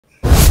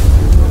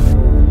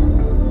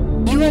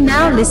You're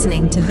now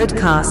listening to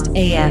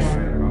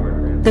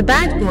HoodCastAF, the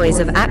bad boys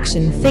of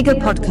action figure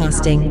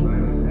podcasting.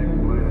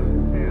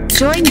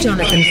 Join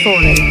Jonathan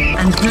Fallen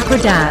and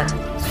Cobra Dad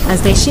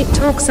as they shit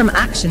talk some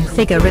action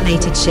figure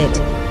related shit.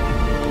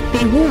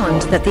 Be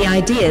warned that the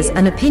ideas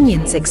and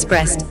opinions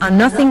expressed are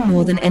nothing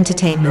more than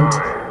entertainment.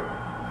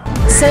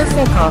 So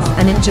fuck off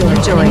and enjoy.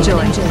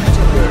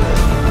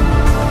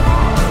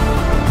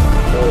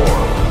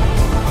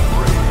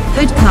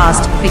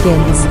 HoodCast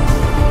begins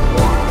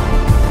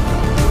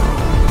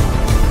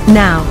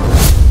now.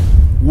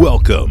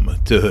 Welcome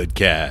to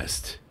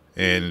HoodCast,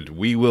 and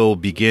we will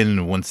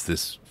begin once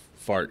this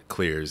fart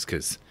clears,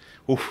 because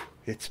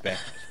it's bad.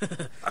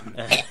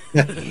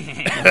 I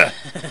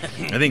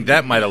think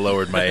that might have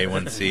lowered my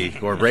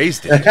A1C or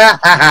raised it.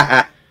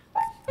 I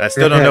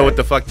still don't know what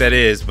the fuck that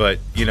is, but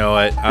you know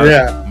what?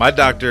 My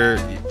doctor,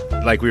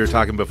 like we were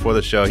talking before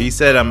the show, he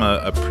said I'm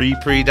a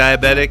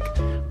pre-diabetic,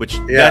 which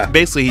that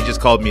basically he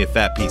just called me a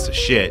fat piece of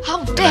shit.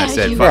 How dare and I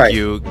said, you? fuck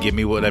you, give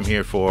me what I'm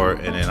here for,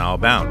 and then I'll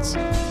bounce,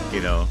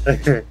 you know?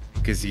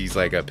 Because he's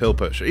like a pill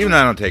pusher. Even though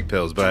I don't take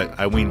pills, but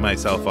I wean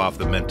myself off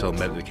the mental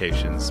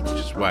medications,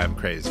 which is why I'm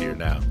crazier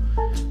now.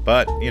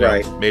 But, you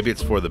know, maybe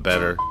it's for the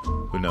better.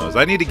 Who knows?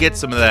 I need to get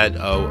some of that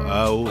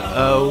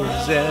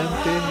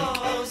HoodZempic.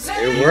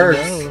 It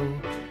works.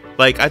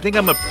 Like, I think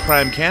I'm a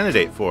prime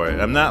candidate for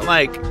it. I'm not,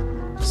 like,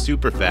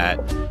 super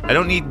fat. I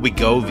don't need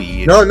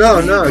Wegovy. No.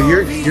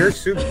 You're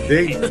super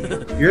big.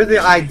 You're the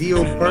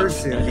ideal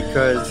person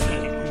because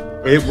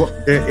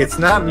it's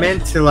not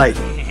meant to, like,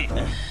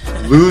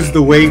 lose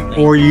the weight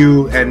for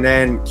you and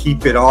then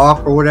keep it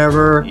off or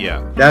whatever.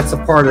 Yeah. That's a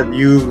part of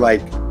you,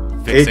 like,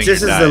 fixing it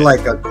just is diet.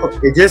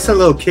 it's just a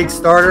little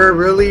Kickstarter,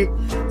 really,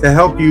 to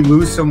help you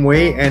lose some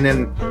weight, and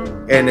then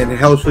it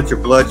helps with your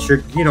blood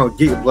sugar. You know,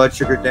 get your blood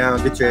sugar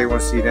down, get your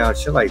A1C down,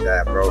 shit like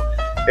that, bro.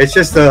 It's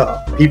just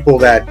people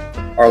that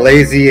are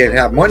lazy and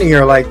have money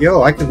are like,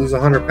 yo, I can lose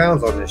 100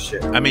 pounds on this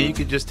shit. I mean, you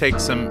could just take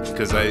some,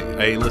 because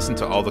I listen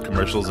to all the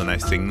commercials and I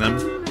sing them.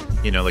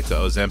 You know, like the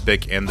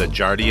Ozempic and the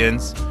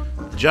Jardians,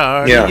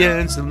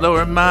 and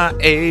lower my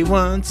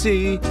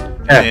A1C.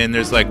 And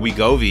there's like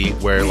Wegovy,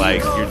 where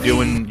like you're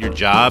doing your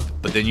job,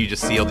 but then you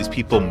just see all these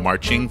people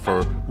marching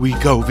for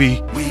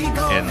Wegovy,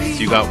 and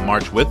so you go out and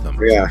march with them.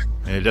 Yeah.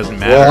 And it doesn't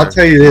matter. Well, I'll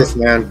tell you this,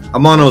 man.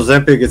 I'm on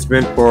Ozempic. It's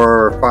been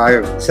for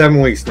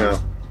 7 weeks now.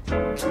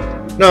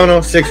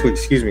 No, 6 weeks.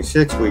 Excuse me,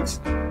 6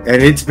 weeks.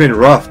 And it's been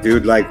rough,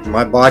 dude. Like,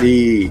 my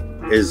body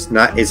it's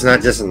not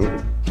just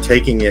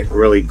taking it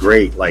really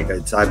great. Like,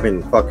 I've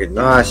been fucking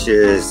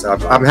nauseous.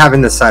 I'm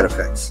having the side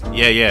effects.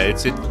 Yeah.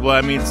 It's a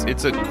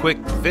quick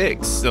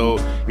fix. So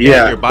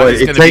your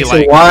body's but gonna be like, it takes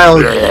a while.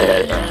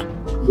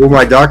 Well,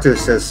 my doctor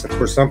says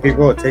for some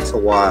people it takes a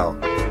while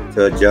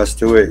to adjust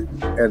to it,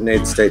 and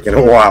it's taken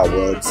a while,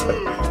 bro.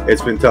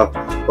 It's been tough,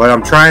 but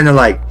I'm trying to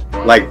like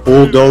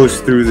bulldoze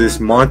through this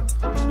month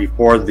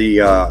before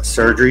the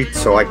surgery,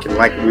 so I can,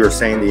 like we were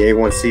saying, the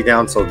A1C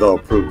down, so they'll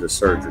approve the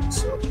surgery.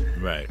 So.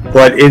 Right.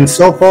 But in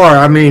so far,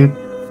 I mean,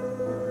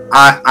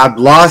 I've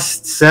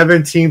lost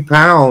 17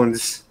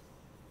 pounds.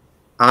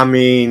 I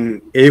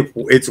mean,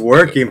 it's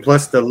working,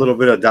 plus the little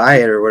bit of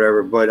diet or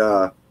whatever.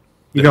 But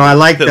you know, I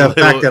like the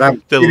fact that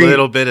I'm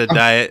little bit of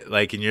diet,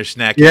 like in your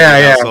snacking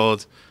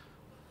household.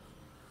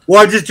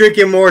 Well, I'm just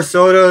drinking more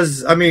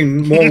sodas. I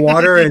mean, more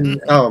water and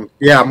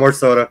more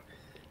soda,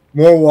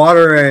 more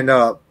water, and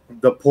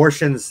the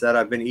portions that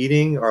I've been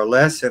eating are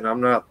less, and I'm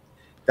not.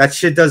 That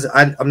shit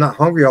I'm not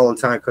hungry all the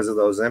time because of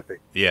the Ozempic.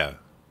 Yeah,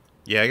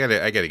 I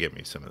gotta get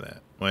me some of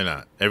that. Why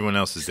not? Everyone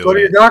else is doing it. Go to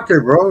your doctor,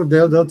 bro.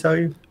 They'll tell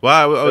you.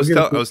 Well, I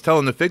was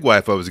telling the fig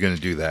wife I was gonna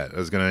do that. I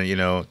was gonna,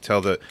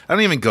 tell I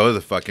don't even go to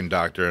the fucking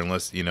doctor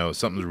unless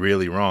something's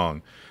really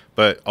wrong.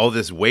 But all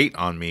this weight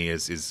on me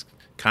is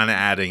kind of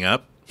adding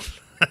up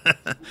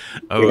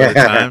over the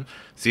time.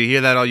 So you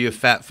hear that, all you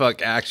fat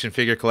fuck action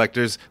figure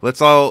collectors?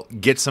 Let's all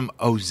get some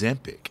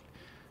Ozempic.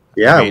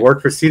 Yeah,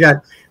 work for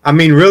that. I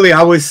mean, really,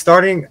 I was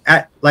starting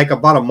at like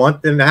about a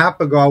month and a half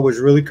ago. I was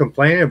really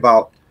complaining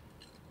about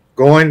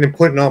going and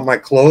putting on my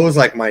clothes,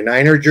 like my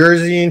Niner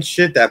jersey and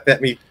shit. That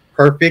fit me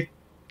perfect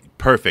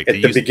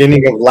at the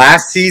beginning of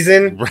last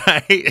season.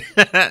 Right.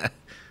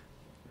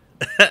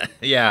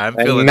 Yeah, I'm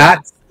feeling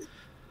not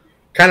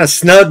kind of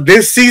snug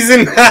this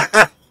season.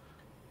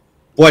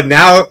 But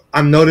now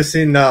I'm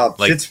noticing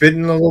shit's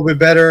fitting a little bit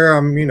better.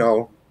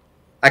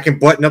 I can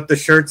button up the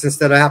shirts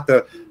instead of have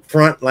to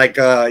front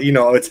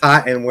it's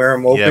hot and wear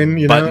them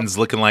open. Buttons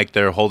looking like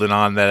they're holding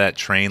on to that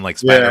train like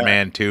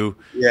Spider-Man 2.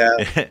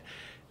 Yeah.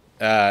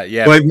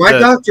 But my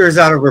doctor is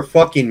out of her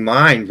fucking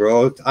mind,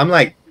 bro. I'm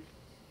like,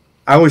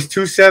 I was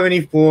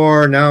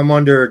 274. Now I'm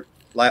under,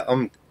 like,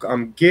 I'm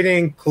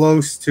getting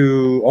close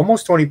to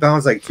almost 20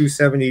 pounds, like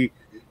 270,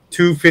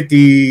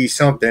 250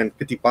 something,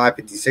 55,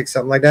 56,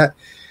 something like that.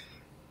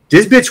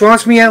 This bitch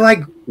wants me at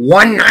like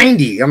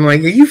 190. I'm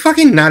like, are you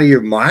fucking out of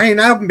your mind?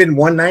 I haven't been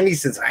 190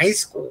 since high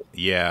school.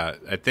 Yeah,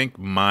 I think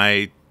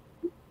my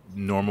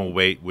normal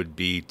weight would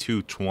be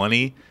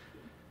 220,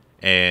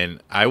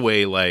 and I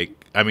weigh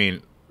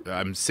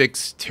I'm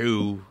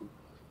 6'2",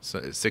 so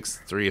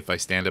 6'3" if I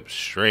stand up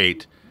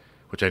straight,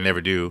 which I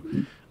never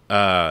do.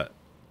 But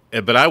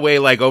I weigh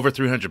like over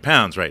 300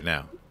 pounds right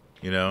now,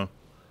 you know?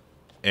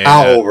 And,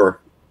 how over?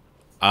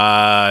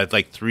 It's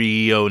like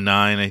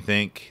 309, I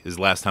think, is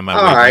the last time I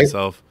weighed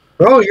myself.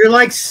 Bro, you're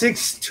like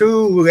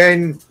 6'2",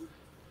 and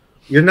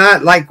you're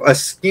not like a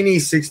skinny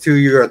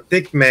 6'2". You're a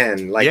thick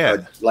man. Like,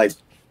 like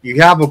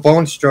you have a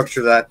bone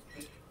structure that,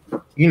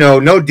 you know,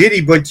 no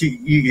diddy, but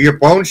your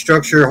bone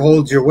structure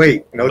holds your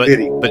weight.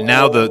 Diddy. But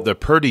now the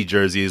Purdy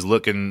jersey is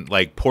looking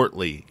like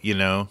portly, you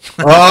know?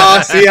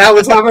 Oh, see, I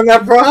was having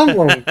that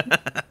problem.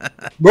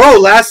 Bro,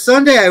 last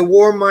Sunday I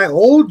wore my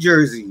old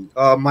jersey,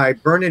 my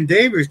Vernon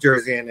Davis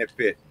jersey, and it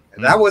fit.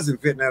 And that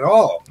wasn't fitting at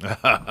all.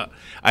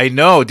 I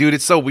know, dude.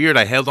 It's so weird.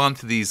 I held on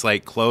to these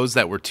like clothes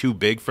that were too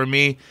big for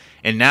me,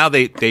 and now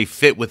they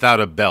fit without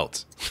a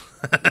belt.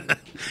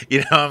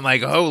 You know, I'm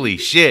like, holy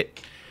shit.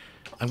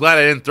 I'm glad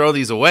I didn't throw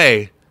these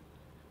away.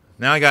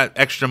 Now I got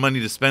extra money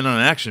to spend on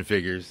action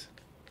figures.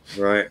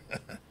 Right.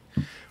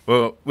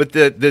 Well,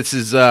 this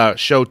is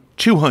show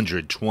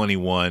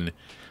 221.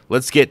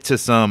 Let's get to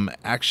some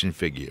action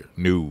figure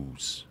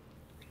news.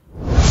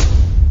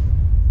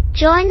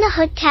 Join the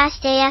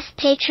HoodCastAF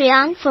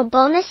Patreon for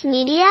bonus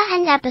media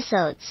and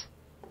episodes.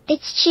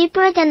 It's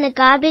cheaper than the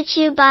garbage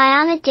you buy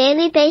on a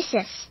daily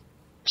basis.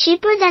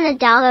 Cheaper than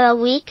 $1 a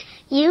week,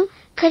 you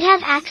could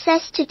have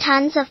access to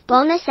tons of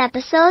bonus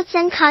episodes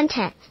and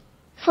content.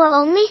 For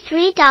only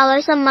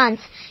 $3 a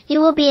month, you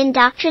will be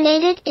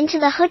indoctrinated into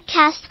the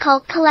HoodCast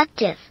cult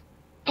collective.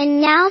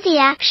 And now the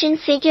action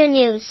figure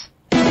news.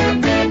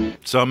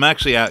 So I'm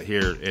actually out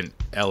here in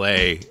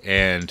LA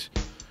and,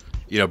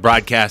 you know,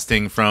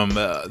 broadcasting from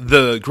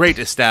the great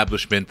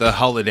establishment, the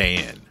Holiday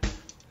Inn.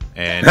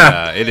 And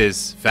it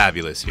is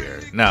fabulous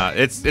here. No,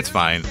 it's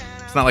fine.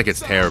 It's not like it's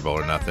terrible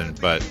or nothing,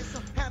 but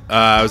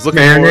I was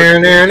looking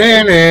forward.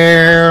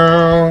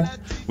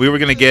 We were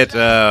gonna get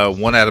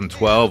One Adam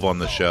 12 on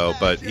the show,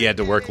 but he had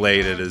to work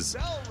late at his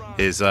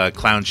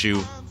clown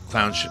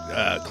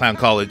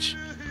college.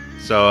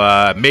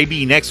 So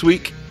maybe next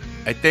week,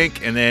 I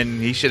think, and then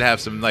he should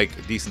have some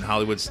like decent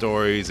Hollywood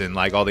stories and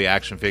like all the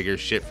action figure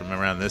shit from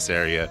around this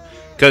area.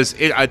 Because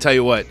I tell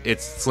you what,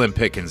 it's slim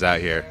pickings out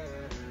here.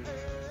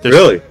 There's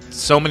really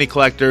so many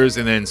collectors,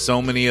 and then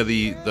so many of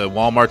the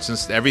Walmarts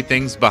and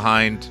everything's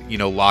behind, you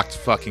know, locked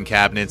fucking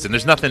cabinets, and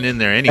there's nothing in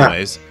there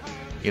anyways,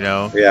 you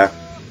know. Yeah.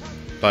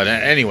 But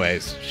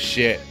anyways,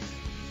 shit.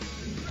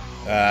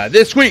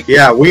 This week.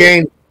 Yeah, we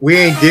ain't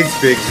Dick's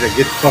Figs that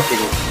get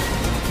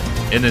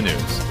fucking in the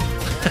news.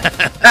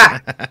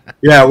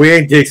 Yeah, we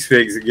ain't Dick's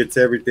Figs that gets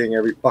everything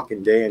every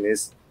fucking day in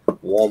this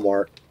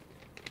Walmart.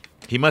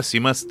 He must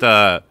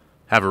have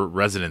a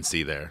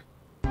residency there.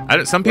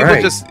 Some people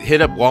just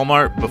hit up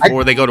Walmart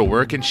before they go to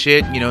work and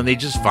shit, you know, and they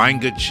just find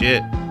good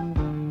shit.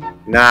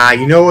 Nah,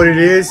 you know what it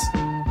is?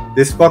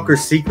 This fucker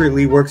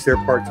secretly works there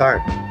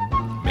part-time.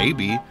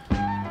 Maybe.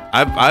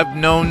 I've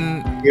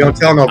known... You don't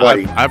tell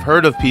nobody. I've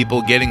heard of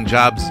people getting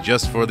jobs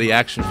just for the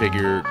action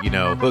figure, you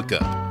know,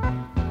 hookup.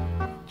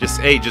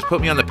 Just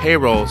put me on the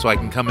payroll so I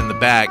can come in the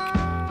back,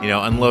 you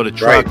know, unload a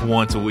truck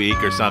once a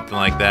week or something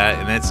like that,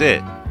 and that's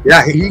it.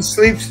 Yeah, he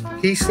sleeps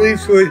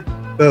with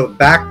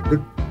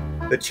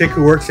the chick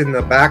who works in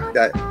the back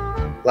that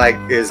like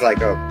is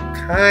like a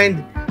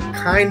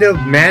kind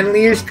of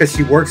manly-ish because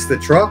she works the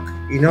truck.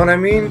 You know what I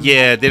mean?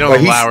 Yeah, they don't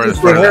allow her in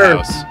front of the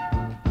house.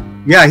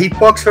 Yeah, he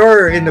fucks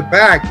her in the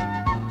back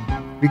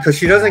because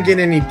she doesn't get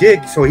any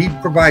dick, so he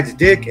provides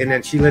dick, and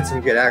then she lets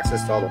him get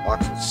access to all the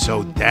boxes.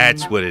 So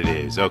that's what it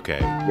is. Okay.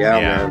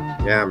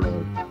 Yeah,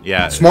 man.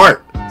 Yeah.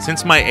 Smart.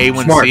 Since my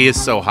A1C is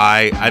so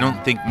high, I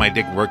don't think my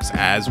dick works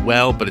as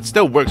well, but it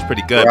still works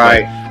pretty good.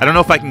 Right. But I don't know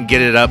if I can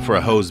get it up for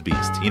a hose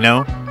beast, you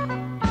know?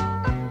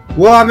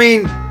 Well, I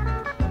mean,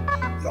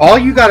 all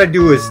you got to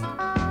do is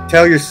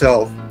tell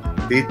yourself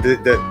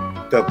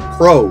the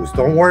pros.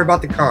 Don't worry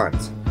about the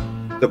cons.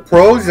 The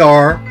pros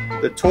are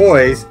the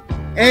toys,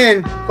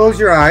 and close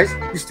your eyes,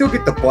 you still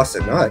get the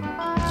busted nut.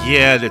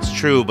 Yeah, that's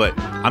true, but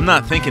I'm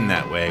not thinking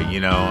that way,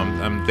 you know?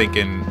 I'm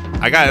thinking,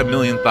 I got a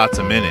million thoughts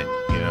a minute,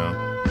 you know?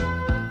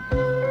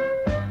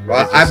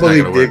 Well, I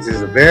believe Diggs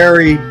is a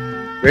very,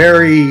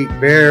 very,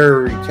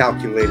 very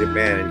calculated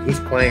man, and he's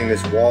playing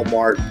this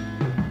Walmart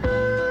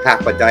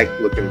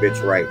half-a-dyke-looking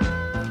bitch right.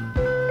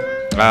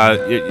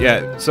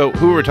 Yeah, so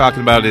who we're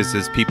talking about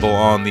is people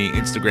on the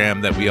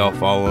Instagram that we all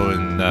follow,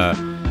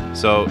 and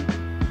so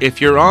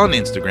if you're on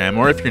Instagram,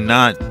 or if you're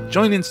not,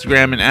 join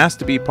Instagram and ask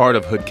to be part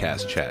of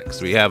HoodCast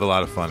Checks. We have a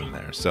lot of fun in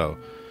there. So,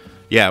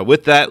 yeah,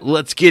 with that,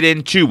 let's get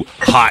into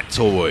Hot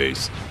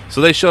Toys.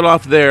 So they showed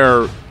off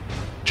their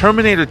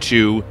Terminator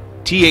 2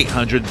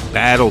 T-800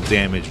 battle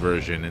damage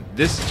version. And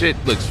this shit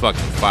looks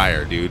fucking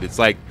fire, dude. It's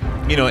like,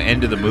 you know,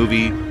 end of the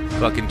movie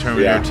fucking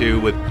Terminator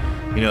 2 with,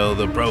 you know,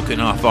 the broken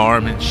off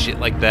arm and shit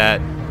like that.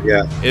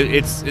 Yeah.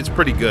 It's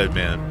pretty good,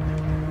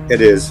 man.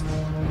 It is.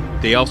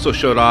 They also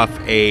showed off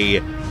a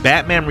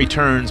Batman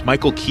Returns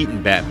Michael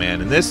Keaton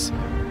Batman, and this,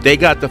 they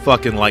got the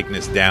fucking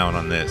likeness down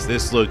on this.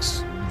 This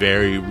looks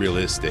very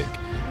realistic.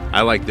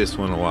 I like this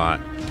one a lot.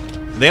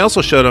 They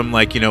also showed him,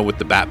 like, with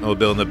the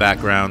Batmobile in the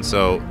background.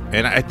 So,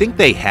 and I think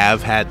they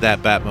have had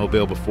that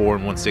Batmobile before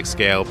in 1/6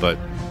 scale, but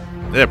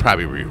they're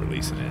probably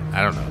re-releasing it.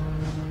 I don't know.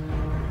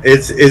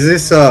 Is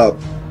this a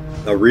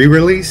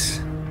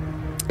re-release?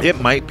 It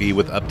might be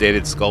with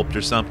updated sculpt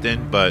or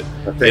something, but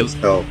I think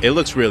so. It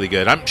looks really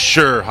good. I'm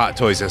sure Hot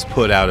Toys has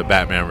put out a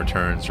Batman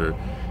Returns, or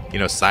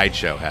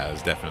Sideshow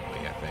has, definitely,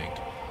 I think.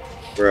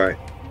 Right.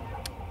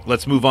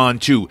 Let's move on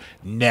to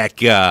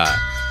NECA.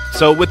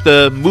 So with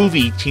the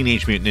movie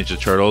Teenage Mutant Ninja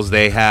Turtles,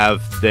 they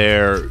have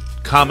their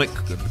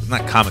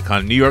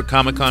New York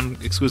Comic Con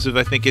exclusive,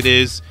 I think it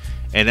is,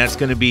 and that's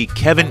going to be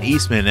Kevin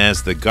Eastman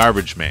as the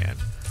Garbage Man.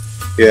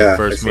 Yeah,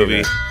 first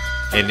movie. That.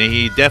 And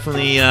he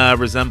definitely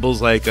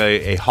resembles like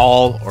a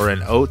Hall or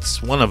an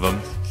Oates, one of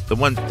them. The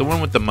one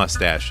with the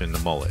mustache and the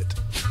mullet.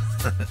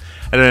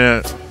 I don't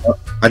know.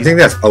 I think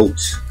that's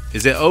Oates.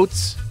 Is it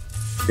Oates?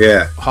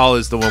 Yeah. Hall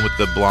is the one with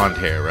the blonde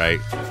hair,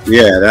 right?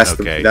 Yeah, that's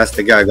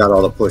the guy who got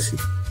all the pussy.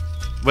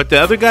 But the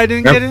other guy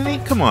didn't get any?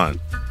 Come on.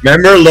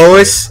 Remember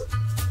Lois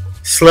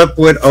slept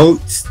with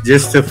Oates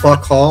just to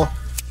fuck Hall?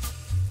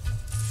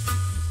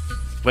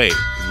 Wait,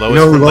 Lois? You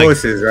know who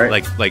Lois is, right?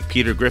 Like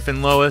Peter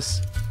Griffin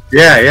Lois?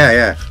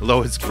 Yeah.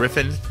 Lois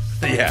Griffin?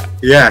 Yeah.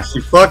 Yeah, she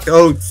fucked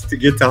Oates to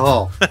get to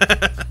Hall.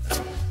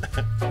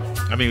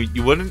 I mean,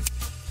 you wouldn't?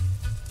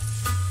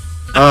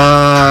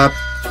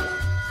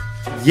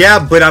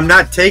 Yeah, but I'm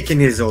not taking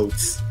his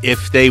Oates.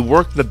 If they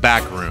worked the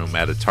back room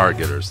at a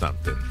Target or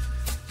something,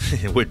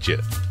 would you?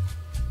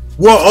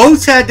 Well,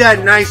 Oates had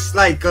that nice,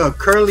 like,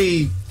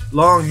 curly,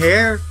 long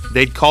hair.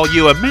 They'd call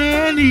you a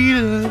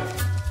man-eater.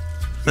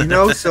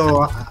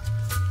 So I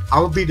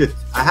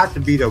have to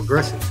be the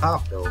aggressive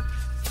top, though.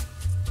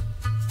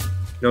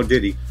 No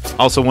Diddy.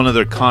 Also, one of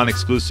their con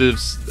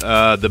exclusives,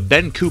 the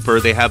Ben Cooper,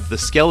 they have the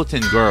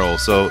Skeleton Girl.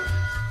 So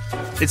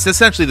it's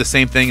essentially the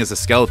same thing as a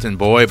Skeleton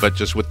Boy, but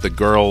just with the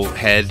girl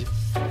head.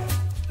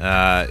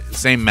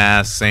 Same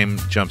mask, same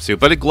jumpsuit,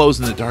 but it glows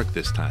in the dark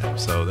this time.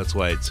 So that's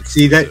why it's exclusive.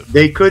 See, that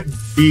they could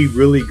be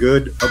really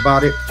good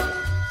about it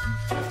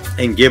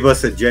and give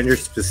us a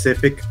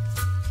gender-specific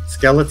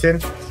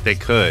skeleton. They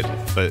could,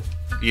 but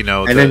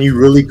and then you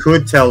really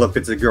could tell if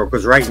it's a girl,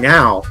 because right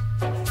now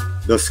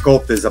the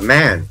sculpt is a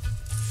man.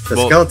 The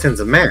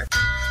skeleton's a man.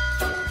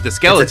 The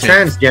skeleton.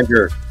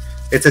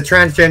 It's a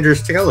transgender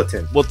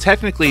skeleton. Well,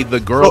 technically, the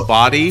girl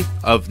body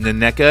of the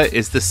NECA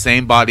is the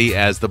same body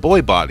as the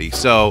boy body.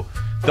 So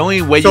the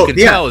only way you can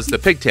tell is the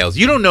pigtails.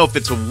 You don't know if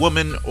it's a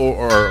woman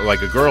or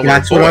like a girl.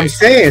 That's or a boy. What I'm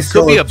saying. It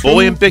could be a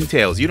boy and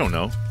pigtails. You don't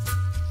know.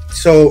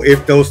 So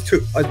if those two,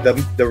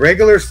 the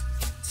regular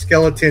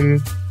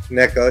skeleton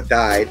NECA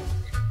died,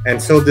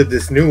 and so did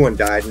this new one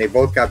died, and they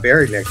both got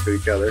buried next to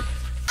each other,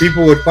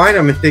 people would find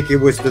them and think it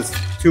was the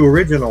two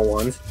original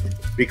ones,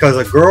 because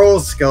a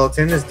girl's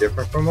skeleton is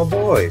different from a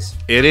boy's.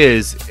 It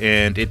is,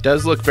 and it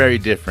does look very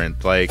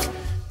different. Like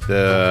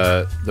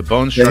the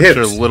bone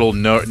structure is a little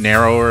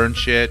narrower and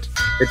shit.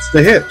 It's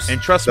the hips. And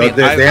trust me,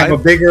 they have a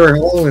bigger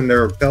hole in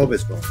their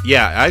pelvis bone.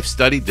 Yeah, I've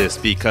studied this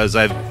because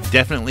I've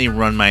definitely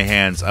run my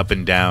hands up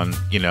and down,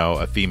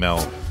 a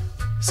female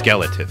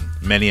skeleton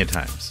many a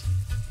times.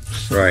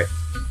 Right.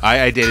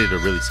 I dated a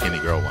really skinny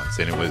girl once,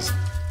 and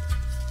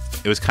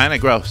it was kind of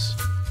gross.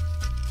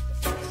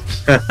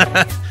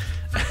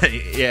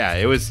 Yeah,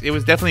 it was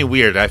definitely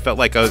weird. I felt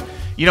like I was,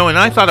 and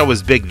I thought I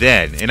was big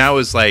then, and I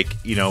was like,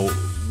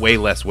 way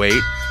less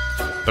weight,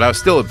 but I was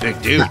still a big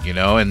dude,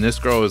 and this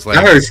girl was like,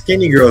 I heard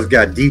skinny girls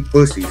got deep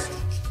pussies.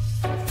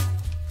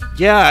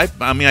 Yeah,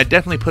 I mean, I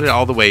definitely put it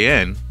all the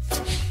way in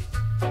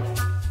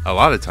a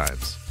lot of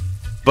times,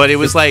 but it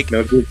was like,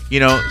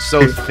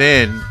 so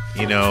thin.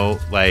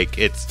 Like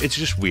it's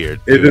just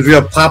weird. It was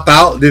gonna pop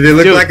out. Did it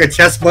look like a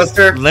chest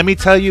buster? Let me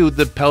tell you,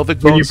 the pelvic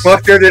bones. When you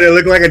fucked her, did it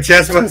look like a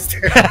chest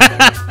buster?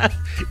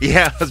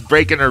 Yeah, I was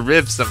breaking her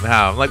ribs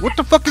somehow. I'm like, what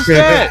the fuck is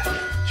that?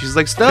 She's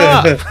like,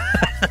 stop.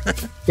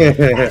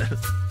 It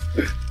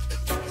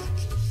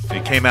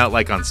came out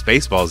like on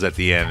Spaceballs at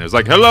the end. It was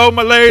like, hello,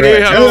 my lady.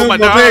 Right. Hello, my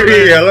darling.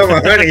 Hello,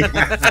 my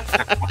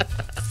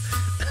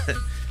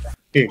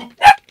honey.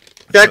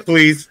 Check,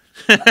 please.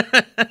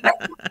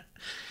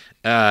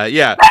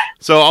 Yeah.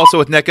 So also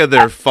with NECA,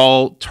 their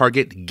fall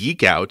Target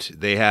Geek Out,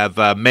 they have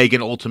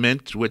Megan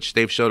Ultimate, which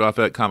they've showed off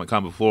at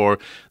Comic-Con before,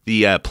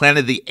 the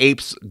Planet of the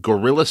Apes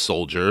Gorilla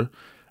Soldier,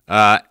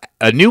 a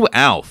new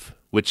Alf,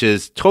 which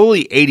is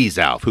totally 80s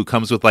Alf, who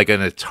comes with like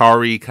an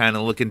Atari kind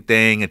of looking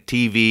thing, a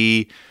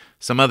TV,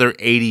 some other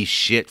 80s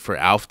shit for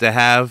Alf to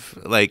have.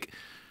 Like,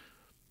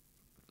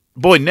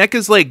 boy,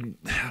 NECA's like,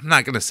 I'm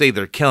not going to say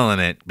they're killing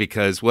it,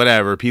 because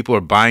whatever, people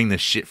are buying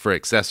this shit for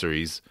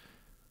accessories.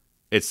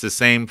 It's the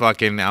same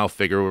fucking Alf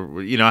figure.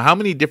 How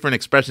many different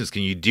expressions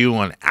can you do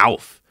on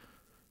Alf?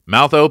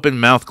 Mouth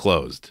open, mouth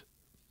closed.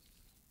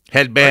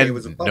 Headband. He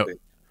was a puppet.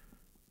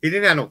 He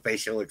didn't have no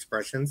facial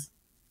expressions.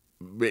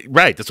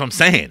 Right, that's what I'm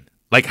saying.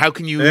 Like, how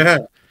can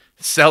you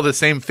sell the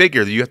same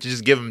figure? You have to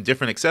just give him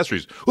different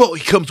accessories. Well,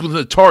 he comes with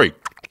an Atari.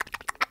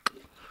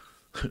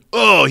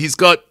 Oh, he's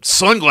got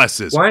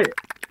sunglasses. Why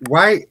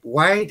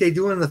ain't they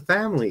doing the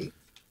family?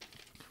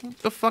 What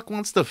the fuck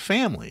wants the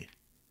family?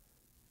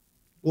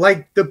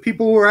 like the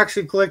people who are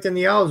actually collecting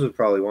the owls would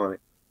probably want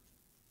it.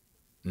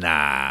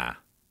 Nah.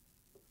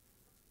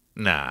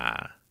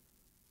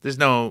 There's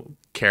no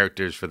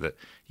characters for the.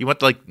 You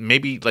want like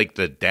maybe like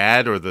the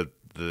dad or the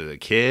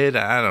kid.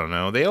 I don't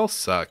know. They all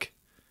suck.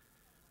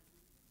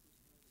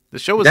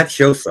 That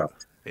show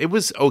sucked. It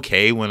was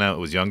okay when I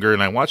was younger,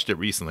 and I watched it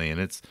recently,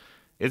 and it's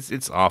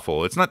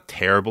awful. It's not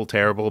terrible,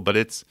 but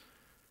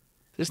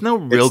there's no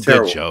real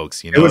good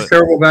jokes. You know, it was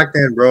terrible back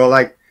then, bro.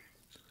 Like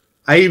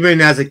I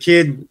even as a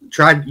kid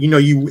tried. You know,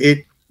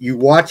 you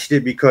watched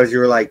it because you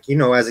were like, you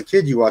know, as a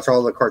kid you watch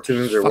all the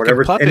cartoons or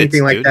whatever, puppets,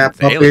 anything like that.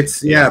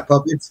 Puppets,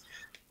 puppets,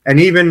 and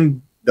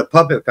even the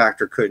puppet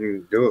factor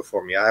couldn't do it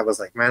for me. I was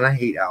like, man, I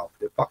hate Alf.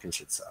 The fucking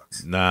shit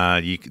sucks. Nah,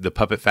 the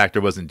puppet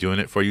factor wasn't doing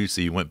it for you,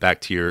 so you went back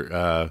to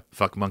your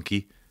fuck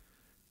monkey.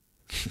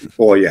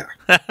 Oh yeah,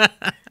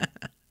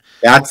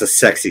 that's a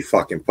sexy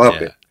fucking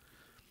puppet.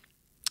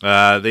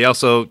 Yeah. They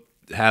also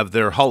have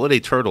their holiday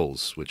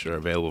turtles, which are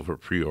available for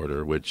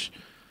pre-order, which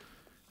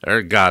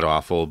are god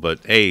awful, but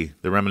hey,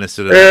 they're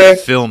reminiscent of a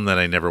film that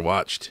I never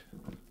watched,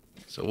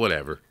 so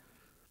whatever.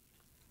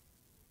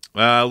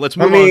 Let's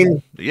move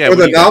on. Yeah, for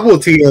the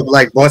novelty of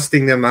like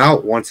busting them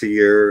out once a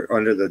year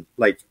under the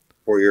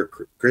for your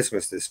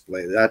Christmas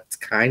display, that's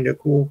kind of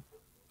cool.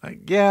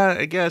 Yeah,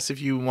 I guess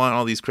if you want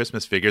all these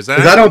Christmas figures,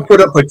 because I don't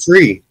put up a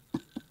tree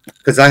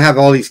because I have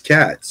all these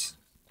cats.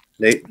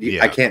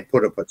 I can't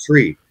put up a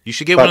tree. You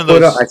should get one of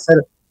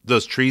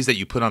those trees that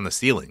you put on the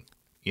ceiling.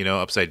 You know,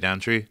 upside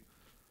down tree.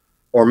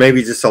 Or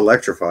maybe just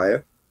electrify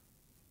it.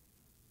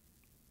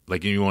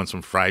 Like you want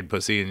some fried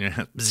pussy in your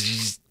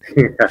house.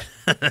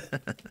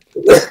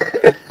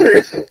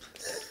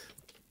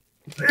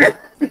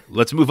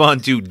 Let's move on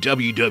to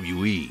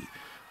WWE.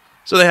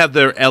 So they have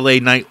their LA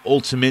Knight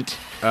Ultimate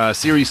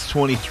Series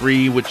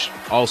 23, which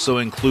also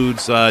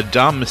includes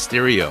Dom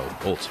Mysterio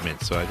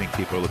Ultimate. So I think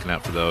people are looking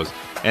out for those.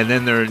 And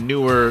then their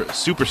newer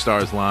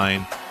Superstars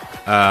line,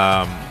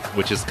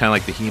 which is kind of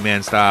like the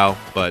He-Man style,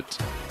 but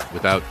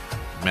without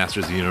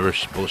Masters of the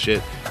Universe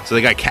bullshit. So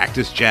they got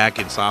Cactus Jack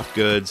in soft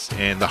goods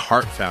and the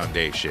Hart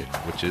Foundation,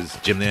 which is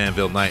Jim the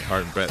Anvil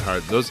Neidhart and Bret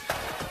Hart. Those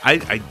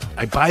I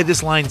buy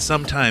this line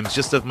sometimes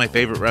just of my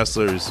favorite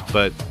wrestlers,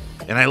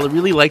 and I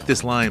really like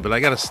this line, but I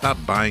gotta stop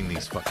buying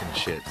these fucking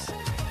shits.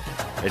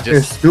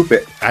 They're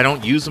stupid. I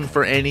don't use them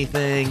for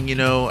anything, you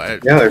know.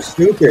 They're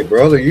stupid,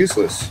 bro. They're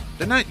useless.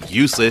 They're not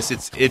useless.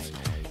 It's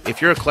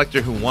if you're a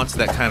collector who wants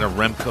that kind of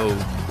Remco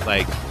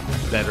like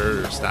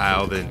better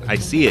style, then I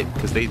see it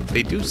because they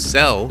do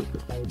sell.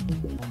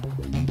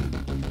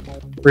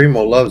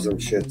 Primo loves them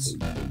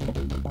shits.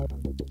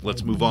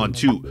 Let's move on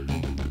to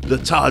the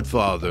Todd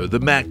Father, the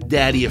Mac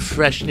Daddy of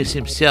freshness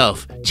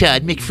himself,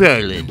 Todd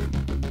McFarlane.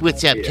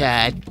 What's up,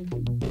 Todd?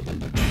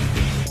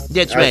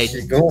 That's right.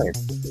 How's she going?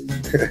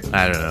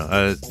 I don't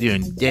know.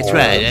 That's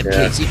right. I'm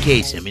Casey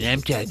Kasem, and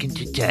I'm talking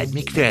to Todd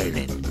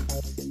McFarlane.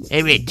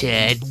 All right,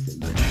 Todd.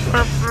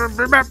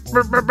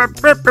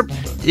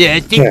 Yeah, I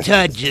think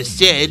Todd just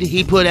said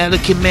he put out a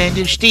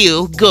Commander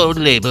Steel gold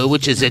label,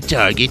 which is a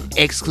Target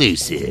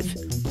exclusive.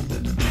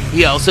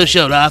 He also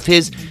showed off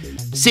his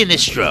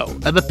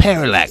Sinistro of a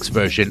Parallax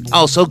version,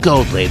 also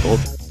gold label,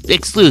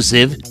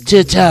 exclusive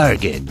to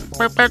Target.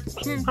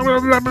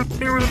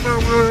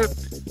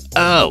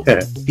 Oh,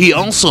 he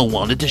also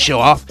wanted to show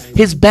off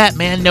his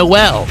Batman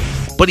Noel,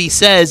 but he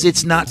says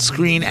it's not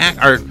screen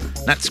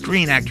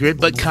accurate,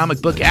 but comic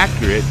book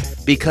accurate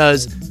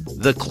because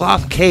the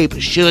cloth cape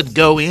should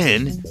go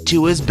in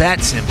to his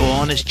bat symbol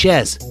on his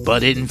chest,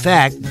 but it in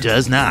fact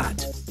does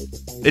not.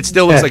 It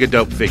still looks like a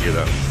dope figure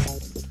though.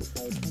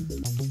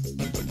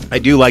 I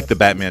do like the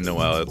Batman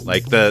Noel.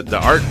 Like the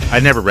art, I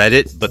never read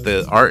it, but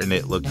the art in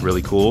it looked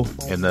really cool,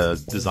 and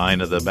the design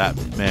of the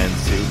Batman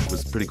suit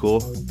was pretty cool.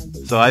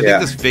 So I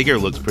think this figure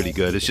looks pretty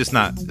good. It's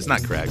not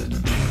correct,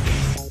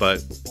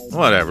 but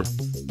whatever.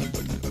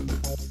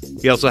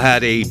 He also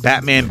had a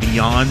Batman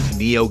Beyond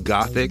Neo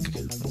Gothic,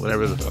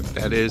 whatever the fuck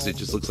that is. It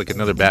just looks like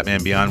another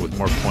Batman Beyond with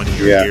more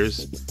pointier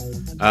ears.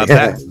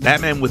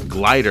 Batman with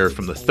glider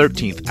from the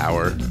 13th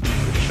hour.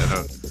 Which I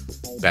don't.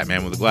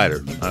 Batman with a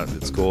glider.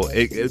 It's cool.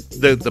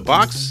 The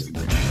box,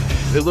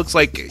 it looks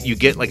like you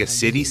get like a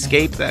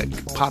cityscape that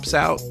pops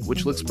out,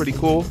 which looks pretty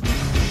cool.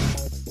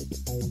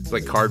 It's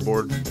like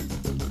cardboard.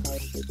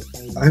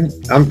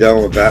 I'm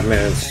done with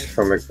Batmans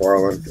from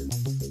McFarlane.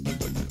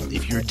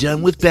 If you're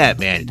done with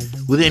Batman,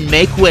 well then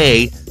make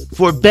way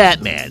for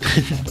Batman.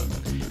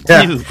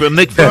 New from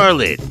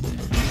McFarlane.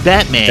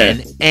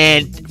 Batman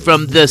and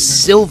from the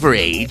Silver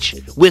Age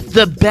with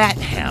the Bat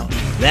Hound.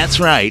 That's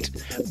right.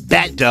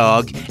 Bat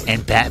Dog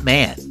and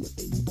Batman.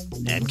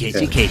 I'm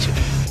Casey Kasem.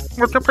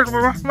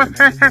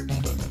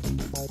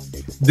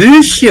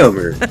 This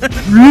summer,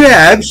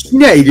 Rob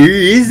Schneider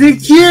is a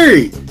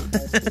carrot.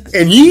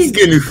 And he's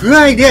gonna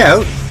find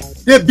out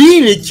that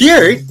being a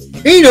carrot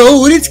ain't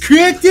all what it's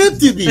cracked up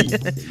to be.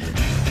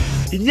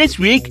 And this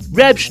week,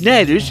 Rob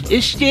Schneider's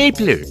a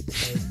stapler.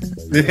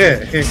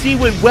 See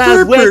what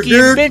wild, wacky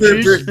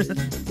adventures.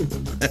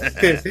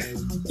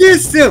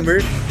 This summer,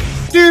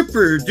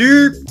 derper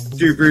derp,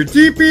 derper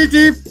deepy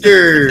deep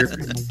derp.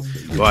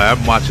 Boy,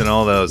 I'm watching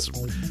all those.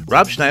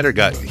 Rob Schneider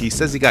he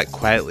says he got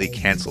quietly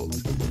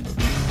canceled.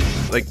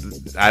 Like,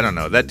 I don't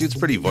know. That dude's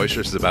pretty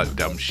boisterous about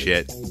dumb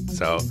shit.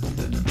 So,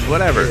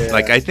 whatever. Yeah.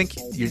 Like, I think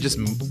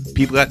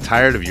people got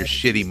tired of your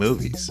shitty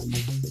movies.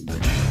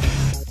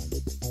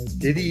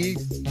 Did he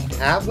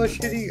have a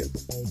shitty?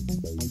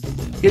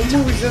 What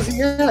movies does he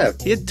have?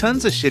 He had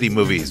tons of shitty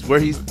movies where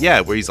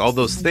he's all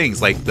those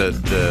things like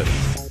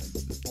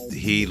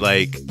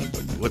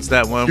what's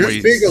that one? Here's where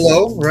he's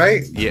Bigelow,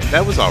 right? Yeah,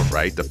 that was all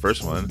right. The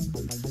first one.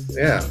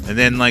 Yeah. And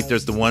then like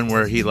there's the one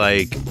where he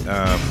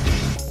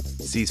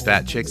sees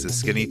fat chicks as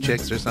skinny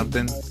chicks or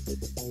something.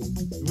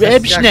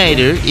 Rob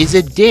Schneider is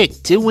a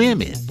dick to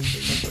women.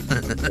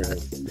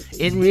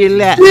 In real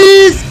life.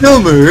 This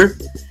summer,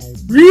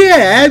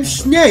 Rob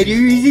Schneider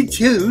is a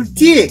total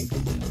dick.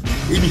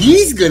 And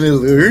he's gonna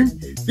learn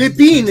that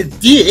being a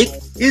dick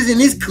isn't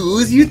as cool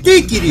as you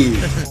think it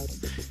is.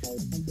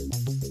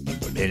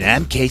 And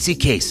I'm Casey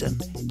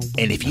Kasem.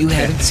 And if you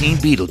haven't seen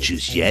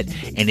Beetlejuice yet,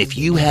 and if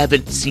you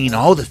haven't seen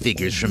all the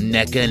figures from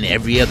NECA and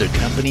every other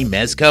company,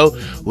 Mezco,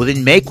 well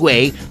then make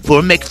way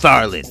for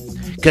McFarlane.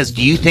 Because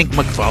do you think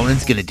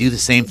McFarlane's going to do the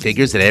same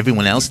figures that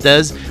everyone else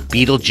does?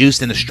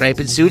 Beetlejuice in the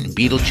striped suit and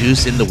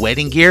Beetlejuice in the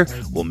wedding gear?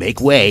 Will make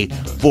way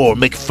for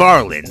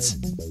McFarlane's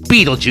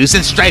Beetlejuice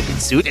in striped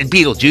suit and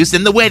Beetlejuice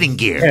in the wedding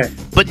gear.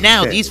 But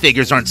now these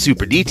figures aren't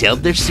super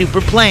detailed, they're super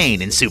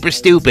plain and super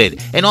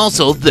stupid. And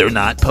also, they're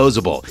not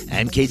posable.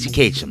 I'm Casey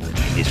Kasem, and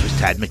this was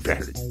Todd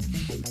McFarlane.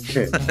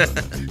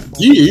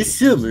 This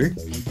summer,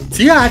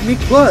 Todd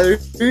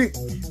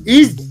McFarlane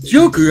is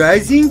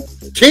jokerizing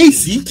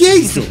Casey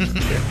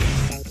Kasem.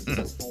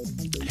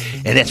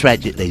 And that's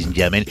right, ladies and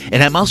gentlemen.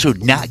 And I'm also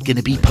not going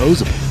to be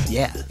posable.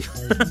 Yeah.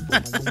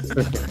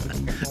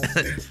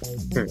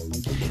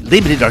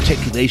 Limited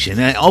articulation.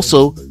 And I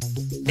also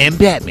am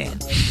Batman.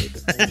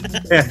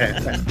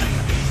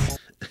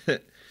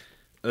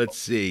 Let's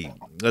see.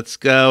 Let's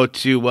go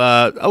to,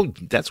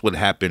 that's what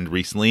happened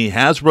recently.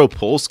 Hasbro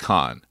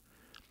PulseCon,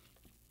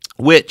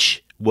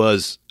 which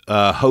was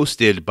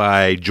hosted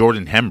by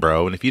Jordan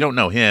Hembrow. And if you don't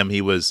know him, he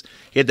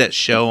had that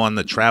show on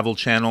the Travel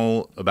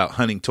Channel about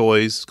hunting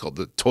toys called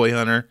The Toy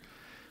Hunter.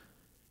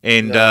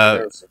 And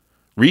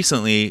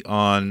recently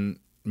on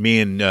me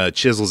and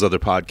Chisel's other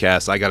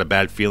podcast, I got a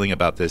bad feeling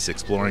about this,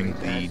 exploring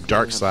the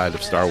dark side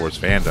of Star Wars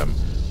fandom.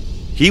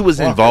 He was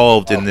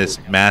involved in this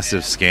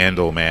massive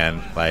scandal,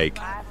 man. Like,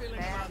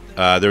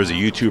 there was a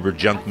YouTuber,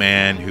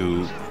 Junkman,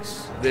 who...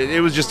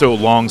 It was just a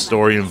long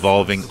story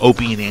involving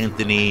Opie and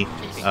Anthony,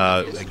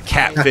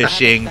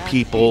 catfishing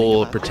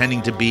people,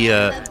 pretending to be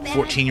a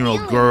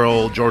 14-year-old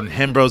girl. Jordan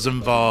Hembrow's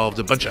involved.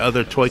 A bunch of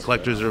other toy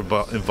collectors are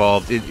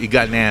involved. It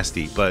got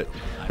nasty, but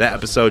that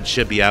episode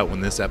should be out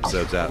when this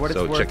episode's out,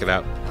 so check it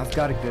out. I've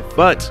got a good.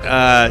 But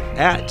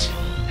at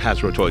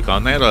Hasbro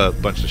ToyCon, they had a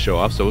bunch to show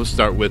off. So we'll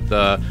start with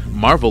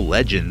Marvel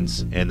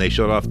Legends, and they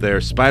showed off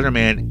their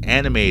Spider-Man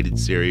animated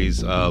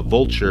series,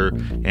 Vulture,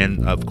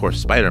 and of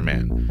course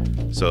Spider-Man.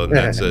 So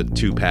that's a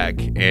 2-pack,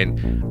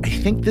 and I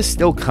think this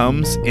still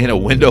comes in a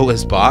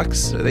windowless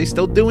box. Are they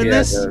still doing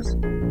this? It does.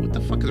 What the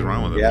fuck is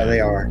wrong with them? Yeah,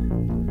 they are.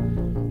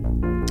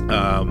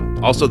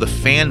 Also, the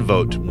fan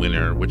vote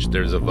winner, which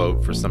there's a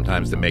vote for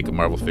sometimes to make a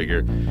Marvel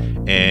figure,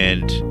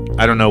 and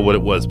I don't know what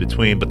it was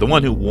between, but the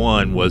one who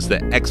won was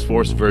the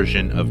X-Force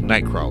version of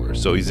Nightcrawler.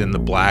 So he's in the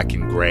black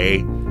and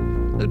gray.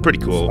 It's pretty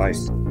cool.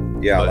 Nice.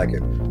 Yeah, I like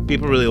it.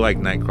 People really like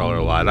Nightcrawler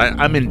a lot.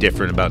 I'm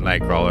indifferent about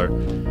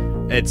Nightcrawler.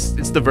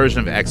 It's the version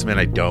of X-Men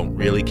I don't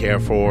really care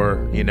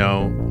for, you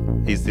know.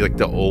 He's like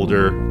the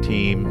older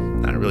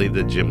team, not really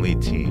the Jim Lee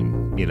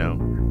team, you know.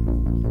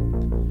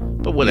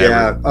 But whatever.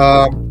 Yeah,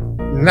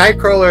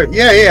 Nightcrawler,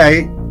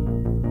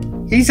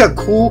 he's a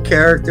cool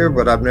character,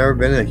 but I've never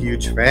been a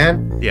huge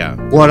fan. Yeah.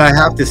 What I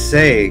have to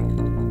say,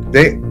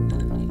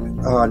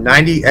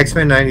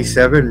 X-Men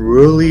 97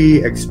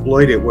 really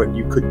exploited what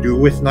you could do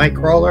with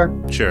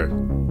Nightcrawler. Sure.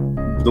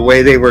 The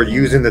way they were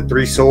using the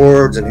 3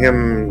 swords and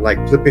him like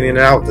flipping in and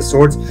out with the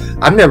swords.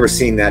 I've never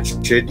seen that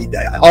shit.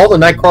 All the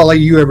Nightcrawler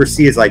you ever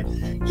see is like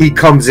he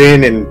comes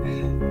in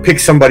and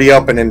picks somebody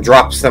up and then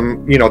drops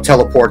them, you know,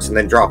 teleports and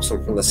then drops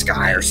them from the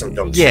sky or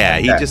something. Yeah,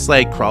 he just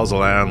like crawls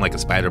around like a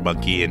spider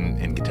monkey and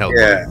can teleport.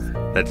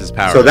 Yeah. That's his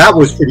power. So that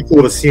was pretty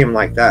cool to see him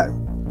like that.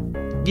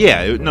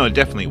 Yeah, it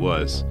definitely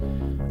was.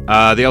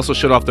 They also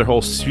showed off their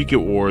whole Secret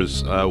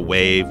Wars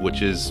wave,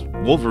 which is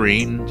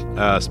Wolverine,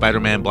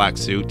 Spider-Man black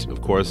suit,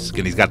 of course,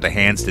 and he's got the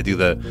hands to do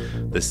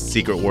the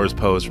Secret Wars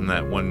pose from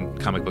that one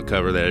comic book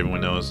cover that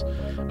everyone knows.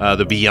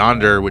 The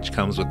Beyonder, which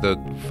comes with the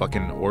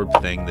fucking orb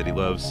thing that he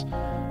loves.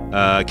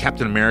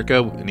 Captain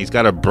America, and he's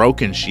got a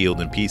broken shield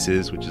in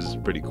pieces, which is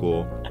pretty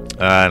cool.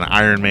 An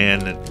Iron Man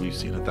that we've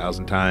seen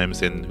 1,000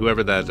 times, and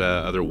whoever that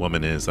other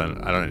woman is, I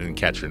didn't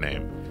catch her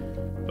name.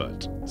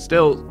 But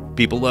still,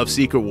 people love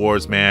Secret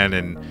Wars, man,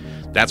 and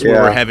that's what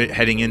we're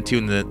heading into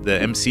in the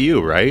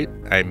MCU, right?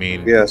 I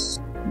mean, yes.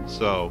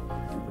 So,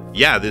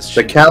 yeah,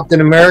 the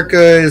Captain America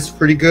is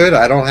pretty good.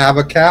 I don't have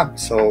a cap,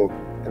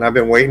 and I've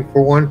been waiting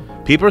for one.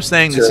 People are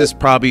saying this is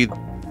probably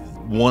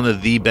one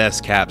of the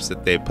best caps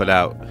that they put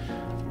out.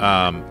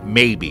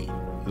 Maybe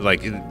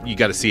like you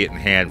got to see it in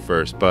hand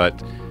first.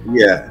 But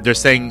yeah, they're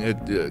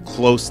saying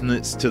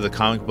closeness to the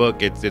comic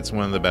book. It's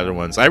one of the better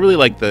ones. I really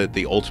like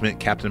the Ultimate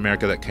Captain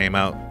America that came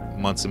out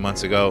months and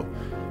months ago.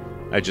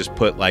 I just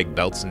put like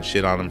belts and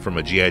shit on him from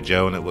a G.I.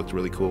 Joe, and it looked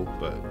really cool.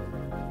 But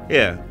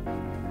yeah.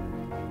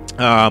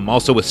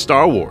 Also with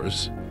Star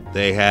Wars,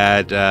 they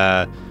had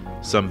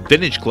some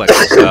vintage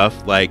collector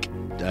stuff like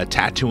a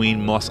Tatooine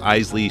Mos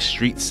Eisley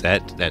street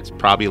set that's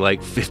probably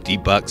like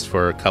 $50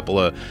 for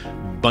a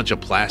bunch of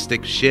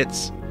plastic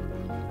shits.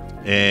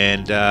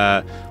 And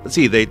let's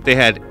see, they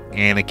had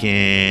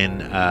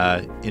Anakin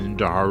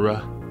Indara,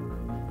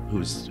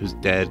 who's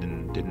dead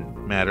and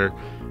didn't matter,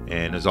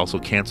 and is also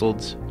canceled.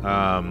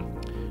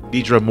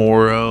 Deidre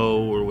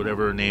Morrow or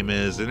whatever her name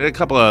is, and a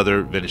couple of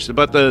other vintage.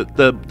 But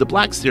the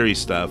Black Series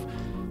stuff,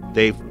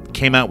 they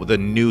came out with a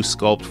new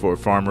sculpt for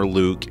Farmer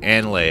Luke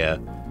and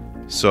Leia.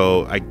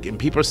 So and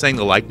people are saying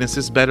the likeness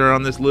is better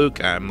on this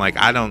Luke. I'm like,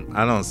 I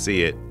don't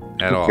see it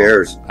at all. Who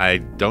cares? I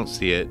don't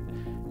see it,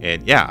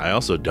 and yeah, I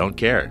also don't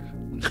care.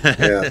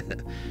 Yeah,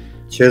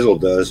 Chisel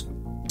does.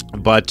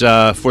 But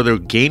for their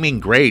gaming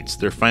greats,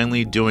 they're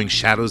finally doing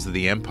Shadows of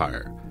the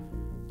Empire.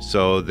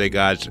 So they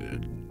got,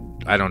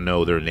 I don't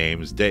know their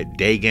names,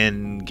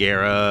 Dagan,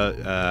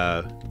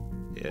 Gara,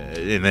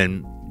 and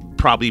then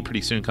probably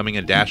pretty soon coming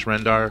in Dash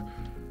Rendar.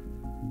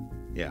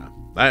 Yeah,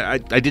 I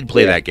did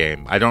play that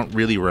game. I don't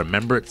really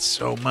remember it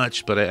so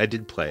much, but I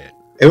did play it.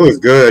 It was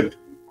good.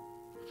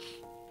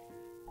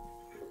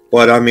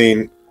 But, I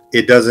mean,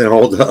 it doesn't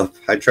hold up.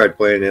 I tried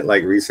playing it,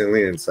 like,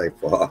 recently, and it's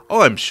like, wow.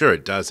 Oh, I'm sure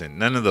it doesn't.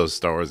 None of those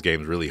Star Wars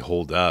games really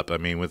hold up. I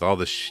mean, with all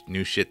the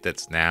new shit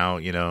that's now,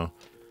 you know.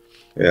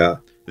 Yeah.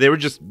 They were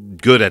just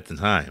good at the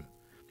time.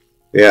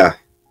 Yeah.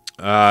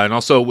 And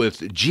also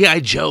with G.I.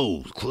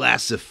 Joe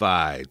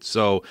Classified.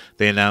 So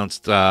they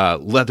announced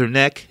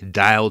Leatherneck,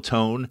 Dial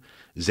Tone,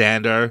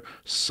 Xandar,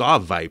 Saw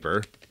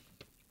Viper.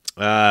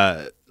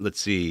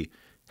 Let's see.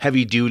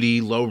 Heavy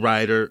Duty,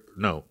 Lowrider.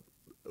 No.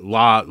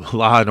 Law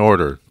and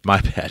Order. My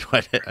bad.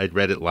 I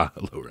read it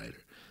Lowrider.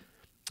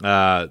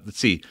 Let's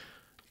see.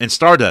 And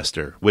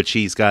Starduster, which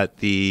he's got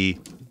the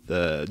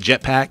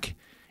jetpack.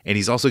 And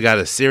he's also got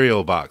a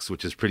cereal box,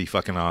 which is pretty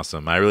fucking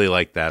awesome. I really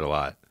like that a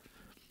lot.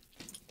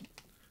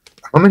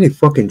 How many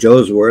fucking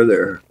Joes were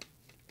there?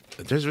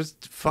 There's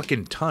just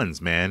fucking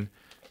tons, man.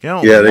 You know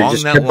how long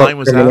that line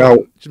was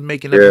out? Just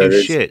making up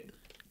new shit.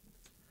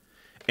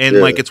 And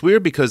like, it's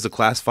weird because the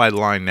classified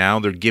line now,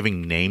 they're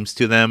giving names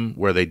to them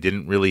where they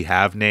didn't really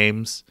have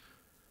names.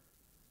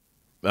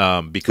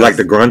 Because like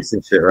the grunts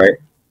and shit, right?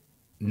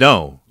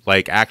 No,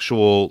 like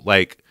actual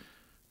like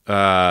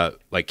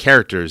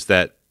characters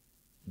that,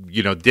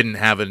 you know, didn't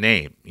have a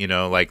name, you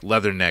know, like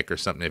Leatherneck or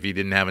something. If he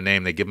didn't have a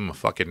name, they give him a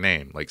fucking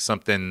name, like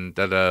something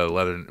that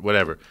leather,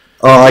 whatever.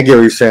 Oh, I get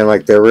what you're saying,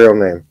 like their real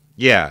name.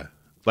 Yeah,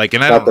 like,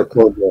 and not their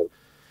code name.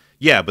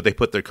 Yeah, but they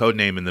put their code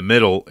name in the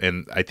middle,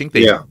 and I think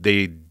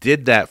they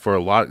did that for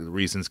a lot of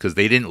reasons because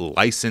they didn't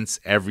license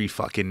every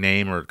fucking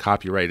name or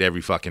copyright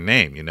every fucking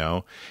name, you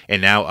know.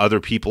 And now other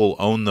people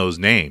own those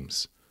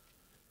names.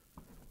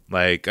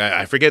 Like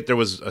I forget, there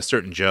was a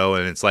certain Joe,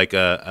 and it's like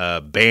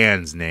a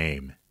band's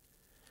name.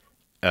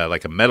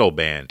 Like a metal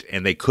band,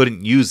 and they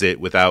couldn't use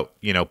it without,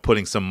 you know,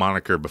 putting some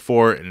moniker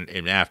before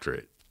and after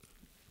it.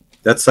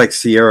 That's like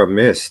Sierra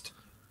Mist.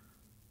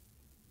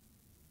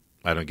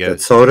 I don't get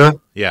it.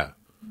 Soda? Yeah.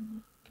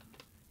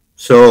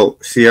 So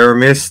Sierra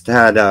Mist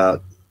had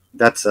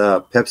that's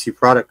a Pepsi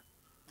product.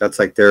 That's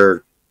like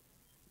their,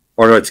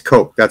 or no, it's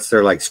Coke. That's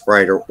their like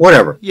Sprite or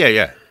whatever.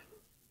 Yeah.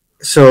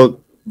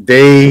 So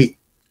their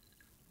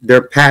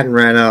patent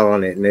ran out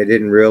on it, and they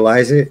didn't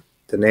realize it.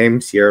 The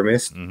name Sierra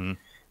Mist. Mm-hmm.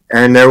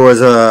 And there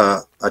was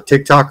a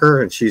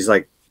TikToker, and she's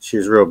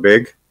real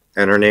big,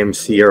 and her name's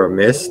Sierra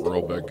Mist.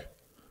 Real big.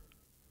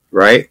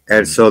 Right?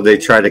 And so they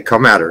tried to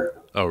come at her.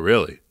 Oh,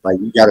 really? Like,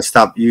 you got to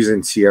stop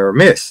using Sierra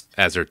Mist.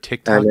 As her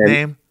TikTok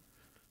name?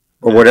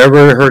 Or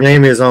whatever her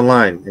name is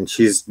online, and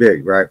she's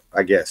big, right?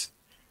 I guess.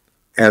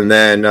 And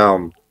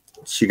then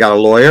she got a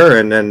lawyer,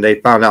 and then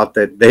they found out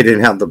that they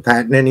didn't have the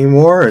patent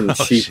anymore, and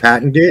she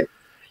patented it.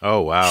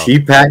 Oh, wow. She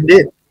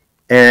patented it,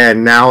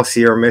 and now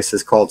Sierra Mist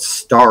is called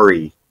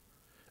Starry.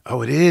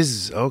 Oh, it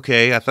is?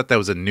 Okay. I thought that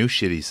was a new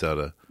shitty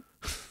soda.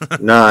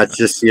 Nah, it's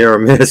just Sierra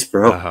Mist,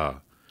 bro.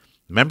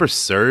 Remember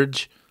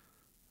Surge?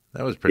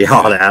 That was pretty good.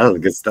 Yeah, that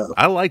was good stuff.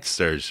 I liked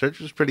Surge.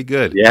 Surge was pretty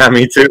good. Yeah,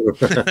 me too.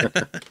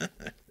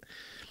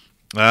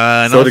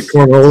 And so did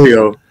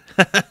Cornholio.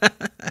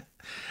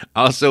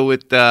 Also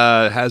with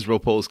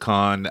Hasbro Pulse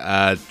Con,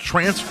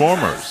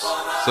 Transformers.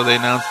 So they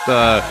announced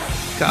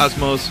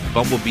Cosmos,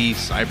 Bumblebee,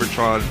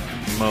 Cybertron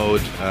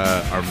mode,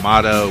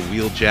 Armada,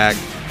 Wheeljack,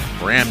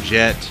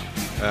 Ramjet,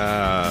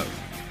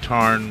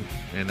 Tarn,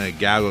 and a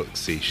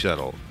Galaxy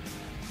Shuttle.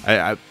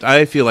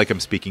 I feel like I'm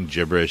speaking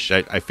gibberish.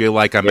 I feel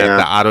like I'm at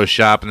the auto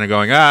shop, and they're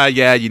going,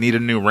 yeah, you need a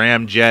new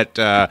Ramjet.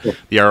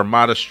 The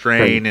Armada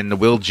strain and the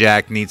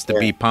Wheeljack needs to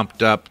be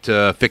pumped up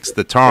to fix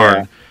the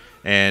Tarn.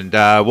 And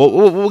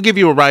we'll give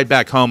you a ride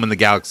back home in the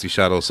Galaxy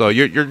Shuttle. So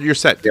you're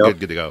set, good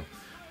to go.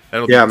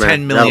 That'll be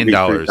 $10 million.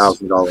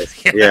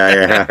 $3,000.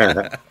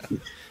 Yeah.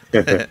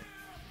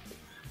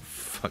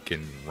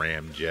 Fucking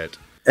ramjet.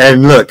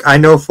 And look, I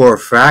know for a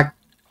fact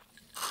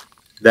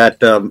that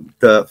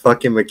the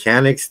fucking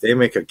mechanics, they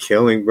make a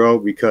killing, bro,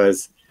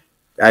 because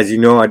as you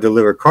know, I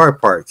deliver car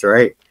parts,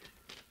 right?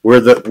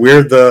 We're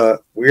the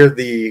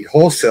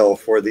wholesale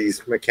for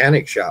these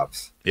mechanic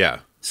shops. Yeah.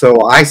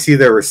 So I see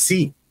their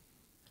receipt.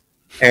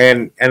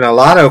 And a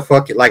lot of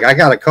fucking, like, I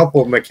got a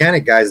couple of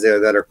mechanic guys there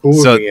that are cool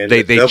so with me. And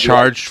they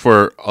charged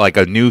for like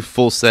a new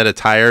full set of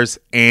tires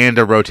and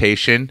a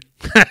rotation.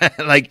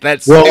 Like,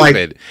 that's stupid.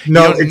 Like,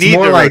 no, you don't need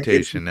the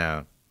rotation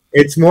now.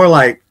 It's more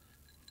like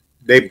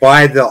they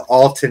buy the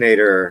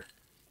alternator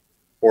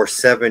for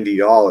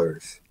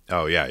 $70.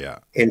 Oh yeah.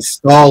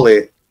 Install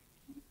it,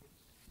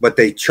 but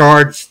they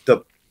charge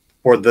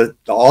for the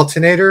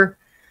alternator.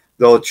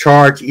 They'll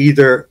charge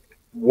either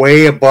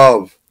way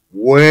above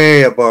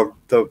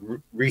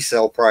the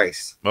resale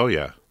price. Oh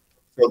yeah.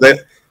 So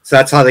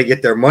that's how they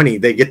get their money.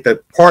 They get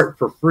the part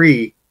for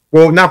free.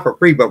 Well, not for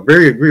free, but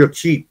very real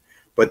cheap.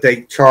 But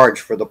they charge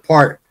for the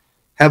part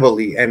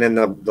heavily, and then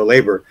the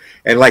labor.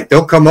 And like,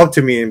 they'll come up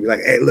to me and be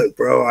like, "Hey, look,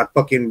 bro, I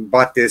fucking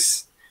bought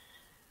this.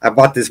 I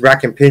bought this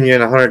rack and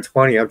pinion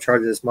 120. I'm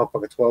charging this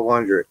motherfucker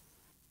 $1,200."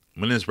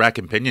 When is rack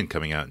and pinion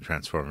coming out in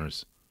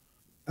Transformers?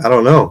 I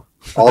don't know.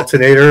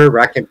 Alternator,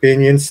 rack and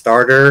pinion,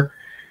 starter,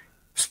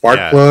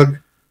 spark plug,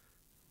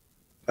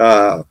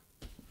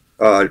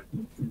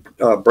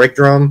 brake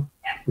drum.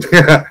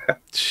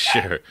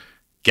 Sure.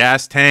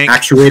 Gas tank,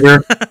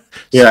 actuator,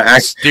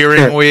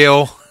 steering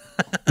wheel,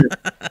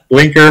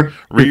 blinker,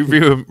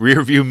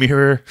 rear view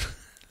mirror,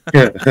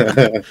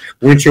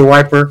 windshield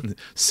wiper,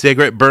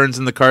 cigarette burns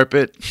in the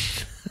carpet,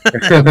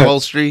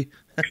 upholstery,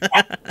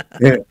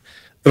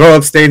 throw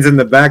up stains in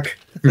the back,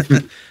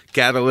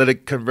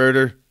 catalytic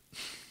converter,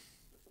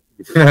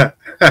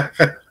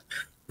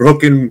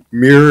 broken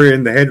mirror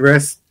in the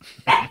headrest,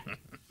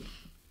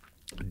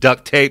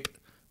 duct tape,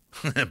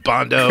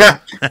 Bondo.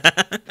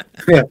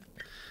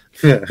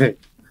 All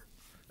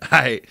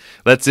right,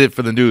 that's it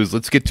for the news.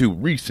 Let's get to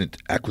recent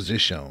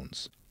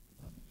acquisitions.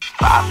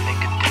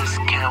 $5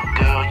 discount,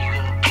 girl, you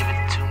can give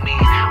it to me.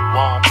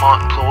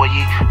 Walmart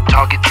employee,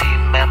 Target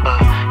team member.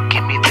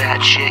 Give me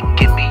that shit,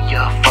 give me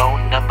your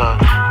phone number.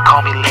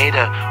 Call me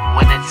later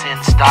when it's in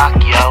stock,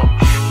 yo.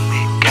 We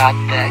got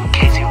that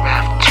Casey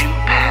Raft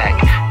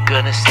 2-pack.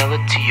 Gonna sell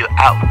it to you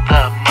out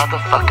the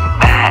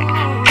motherfucking bag.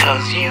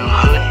 Cause you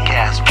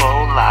HoodCast for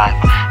life.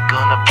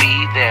 Gonna be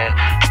there,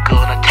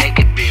 gonna take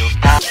it real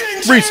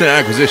nice. Recent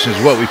acquisitions,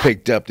 what we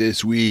picked up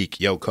this week.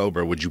 Yo,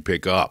 Cobra, what'd you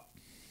pick up?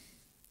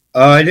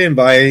 I didn't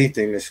buy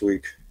anything this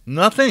week.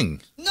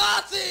 Nothing.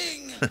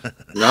 Absolutely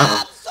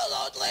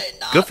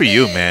nothing. Good for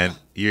you, man.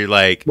 You're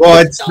like...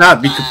 Well, it's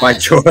not because my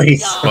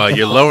choice. Well,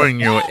 you're lowering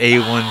your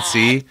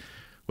A1C,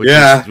 which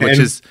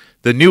is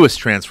the newest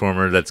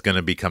Transformer that's going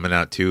to be coming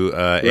out too.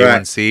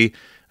 A1C.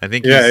 I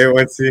think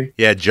A1C.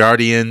 Yeah,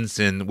 Jardians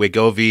and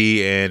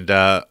Wegovy and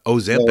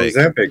Ozempic.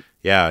 Ozempic.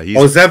 Yeah, he's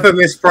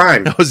Ozempic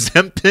Prime.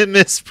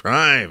 Ozempic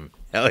Prime.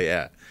 Hell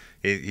yeah.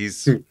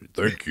 He's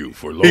thank you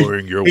for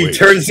lowering your weight. He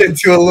turns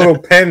into a little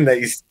pen that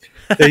you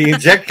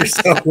inject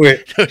yourself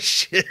with. Oh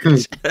shit.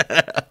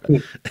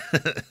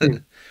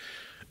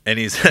 And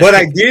he's But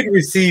I did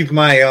receive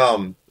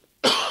my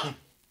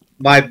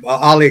my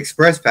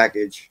AliExpress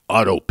package.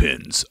 Auto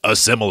pins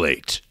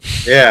assimilate.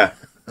 Yeah.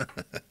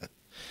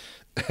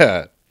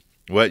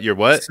 What? Your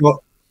what?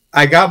 So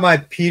I got my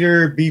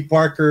Peter B.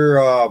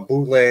 Parker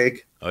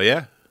bootleg. Oh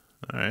yeah.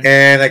 All right.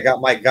 And I got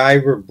my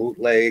Guyver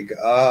bootleg.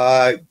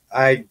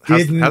 I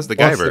didn't how's the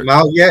bust Guyver? them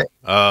out yet.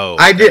 Oh,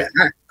 okay.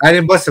 I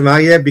didn't bust them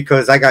out yet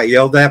because I got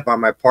yelled at by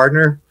my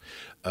partner.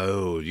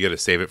 Oh, you got to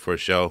save it for a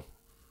show.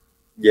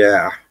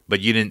 Yeah. But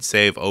you didn't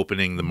save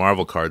opening the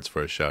Marvel cards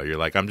for a show. You're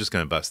like, I'm just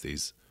gonna bust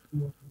these.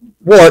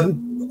 Well,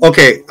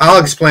 okay,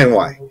 I'll explain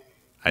why.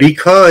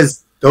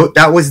 Because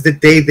that was the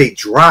day they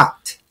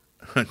dropped.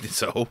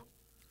 So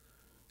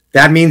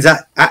that means I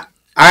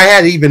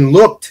had even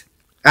looked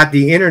at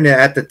the internet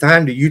at the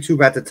time, the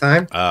YouTube at the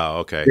time. Oh,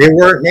 okay. There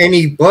weren't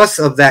any bus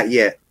of that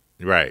yet.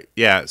 Right.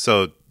 Yeah.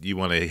 So you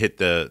want to hit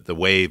the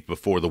wave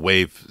before the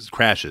wave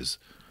crashes.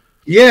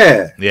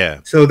 Yeah. Yeah.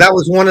 So that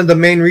was one of the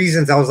main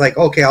reasons I was like,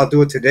 okay, I'll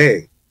do it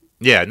today.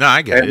 Yeah. No,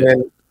 I get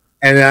it.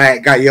 And then I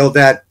got yelled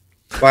at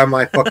by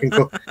my fucking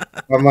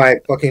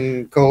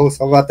co-host.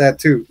 How about that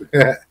too?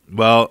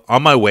 Well,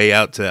 on my way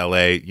out to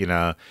LA,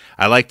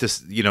 I like to,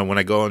 when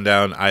I go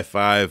down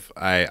I-5,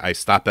 I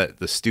stop at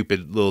the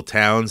stupid little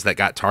towns that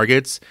got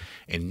Targets,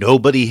 and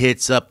nobody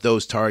hits up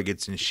those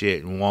Targets and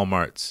shit in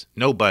Walmarts.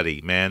 Nobody,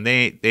 man.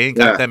 They ain't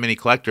got that many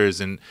collectors,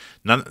 and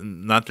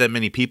not that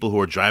many people who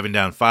are driving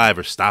down 5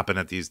 are stopping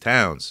at these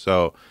towns.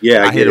 So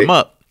I hit them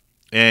up.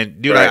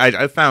 And dude,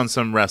 I found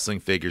some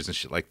wrestling figures and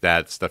shit like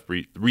that, stuff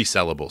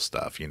resellable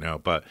stuff,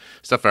 but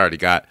stuff I already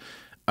got.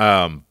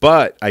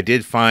 But I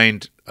did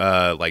find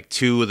like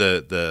 2 of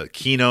the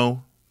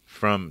Kino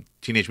from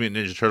Teenage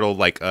Mutant Ninja Turtle,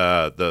 like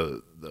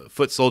the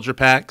foot soldier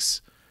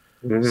packs.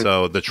 Mm-hmm.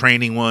 So the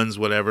training ones,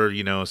 whatever,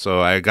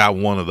 So I got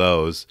one of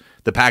those.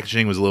 The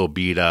packaging was a little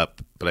beat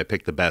up, but I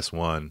picked the best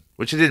one,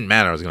 which it didn't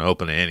matter. I was going to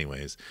open it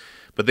anyways.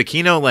 But the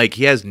Kino, like,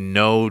 he has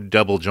no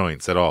double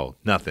joints at all.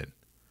 Nothing.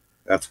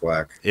 That's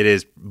whack. It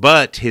is,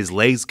 but his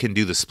legs can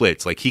do the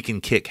splits. Like, he can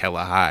kick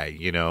hella high,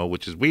 you know,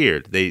 which is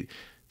weird. They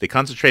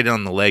concentrated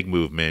on the leg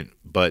movement,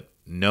 but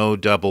no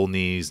double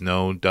knees,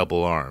 no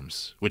double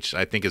arms, which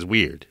I think is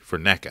weird for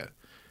NECA.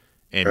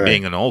 And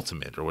being an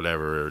ultimate or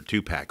whatever, or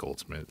 2-pack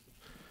ultimate.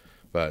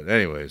 But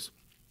anyways,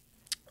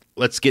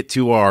 let's get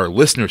to our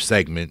listener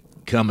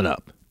segment coming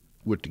up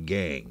with the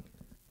gang.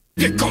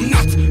 Wir kommen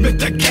nachts mit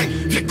der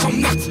Gang, wir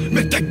kommen nachts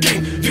mit der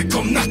Gang, wir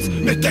kommen nachts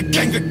mit der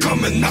Gang, wir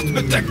kommen nachts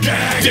mit der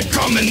Gang, wir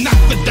kommen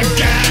nachts mit der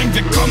Gang,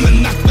 wir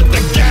kommen nachts mit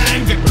der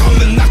Gang, wir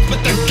kommen nachts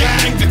mit der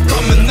Gang, wir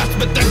kommen nachts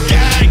mit der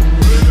Gang,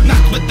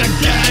 nachts mit der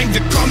Gang,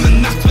 wir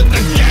kommen nachts mit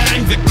der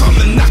Gang, wir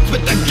kommen nachts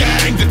mit der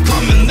Gang, wir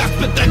kommen nachts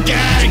mit der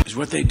Gang. Is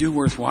what they do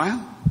worthwhile?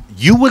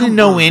 You wouldn't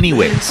know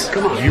anyways.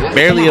 You're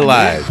barely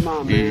alive.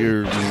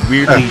 You're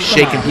weirdly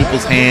shaking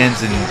people's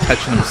hands and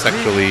touching them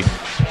sexually.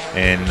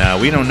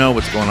 And we don't know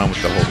what's going on with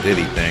the whole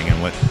Diddy thing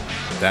and what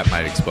that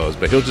might expose.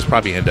 But he'll just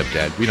probably end up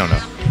dead. We don't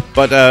know.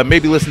 But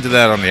maybe listen to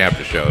that on the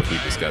after show if we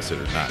discuss it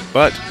or not.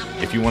 But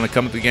if you want to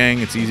come with the gang,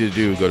 it's easy to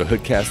do. Go to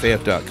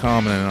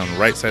HoodCastAF.com, and then on the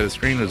right side of the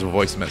screen, there's a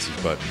voice message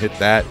button. Hit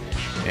that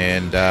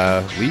and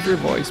leave your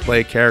voice,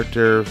 play a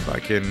character,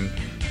 fucking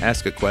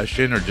ask a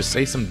question, or just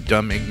say some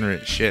dumb,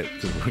 ignorant shit,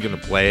 because we're going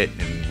to play it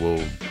and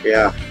we'll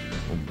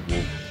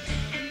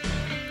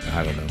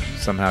I don't know,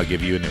 somehow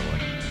give you a new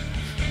one.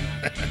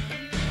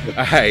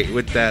 All right,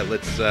 with that,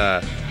 let's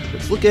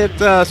look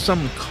at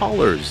some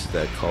callers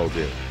that called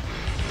in.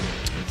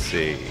 Let's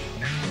see.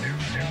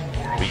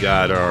 We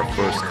got our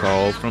first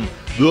call from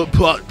the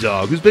Pot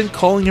Dog, who's been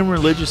calling him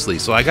religiously,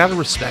 so I gotta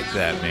respect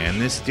that, man.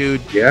 This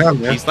dude,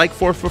 he's like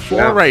 4 for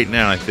 4 right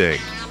now, I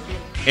think.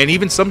 And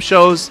even some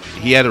shows,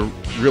 he had a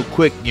real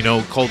quick, you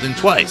know, called in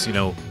twice, you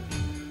know.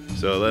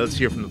 So let's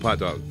hear from the Pot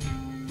Dog.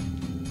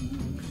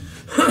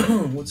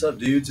 What's up,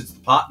 dudes? It's the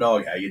Pot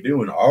Dog. How you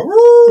doing?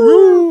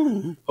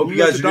 Hope you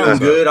guys are doing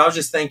good. I was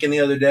just thinking the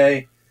other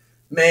day,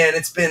 man,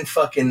 it's been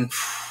fucking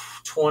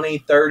 20,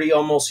 30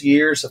 almost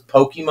years of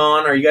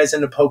Pokemon. Are you guys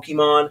into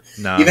Pokemon?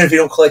 No. Even if you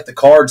don't collect the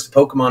cards, the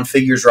Pokemon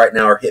figures right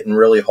now are hitting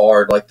really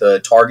hard. Like the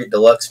Target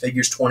Deluxe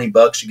figures,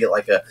 $20. You get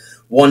like a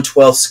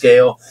 1/12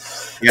 scale.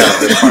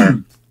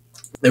 Yeah.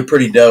 They're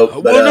pretty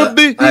dope. But,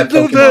 I have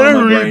Pokemon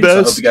on my brain, so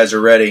I hope you guys are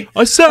ready.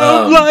 I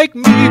sound like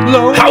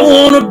Meatloaf. I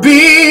want to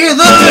be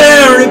the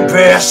very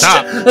best.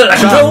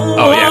 Like no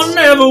one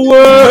ever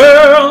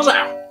was.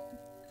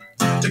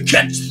 To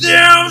catch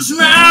them's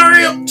my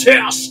real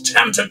test,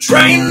 and to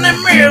train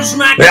them is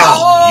my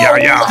goal.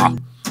 Yeah.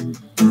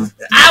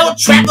 I will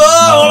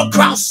travel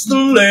across the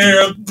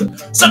land,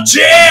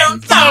 searching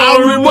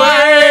far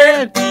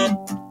away.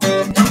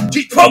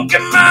 Teach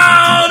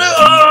Pokemon to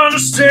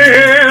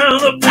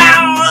understand the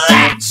power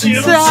that's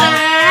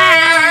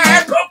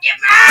inside.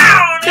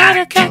 Pokemon,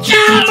 gotta catch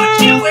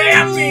you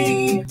and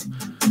me.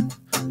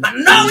 I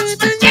know it's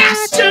my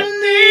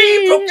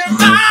destiny.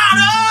 Pokemon,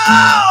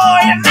 oh,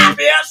 you're my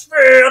best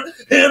friend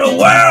in a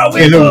world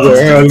we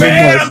must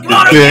defend.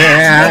 Gonna catch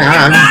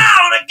Pokemon,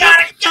 I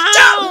gotta catch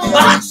you.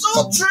 That's so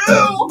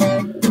true.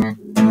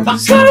 My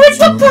courage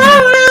will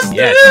promise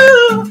you.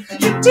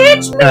 You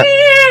teach me,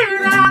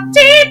 and I'll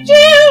teach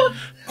you.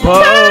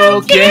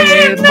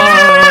 Pokemon.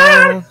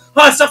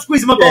 Oh, stop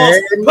squeezing my balls.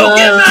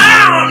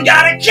 Pokemon,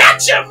 gotta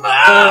catch 'em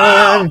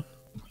all.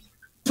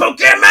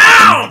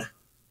 Pokemon.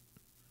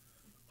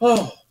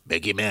 Oh,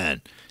 Biggie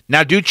Man.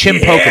 Now do Chim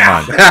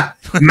Pokemon.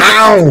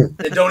 No.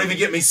 And don't even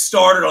get me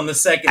started on the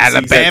second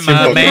Alabama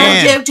season.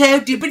 man.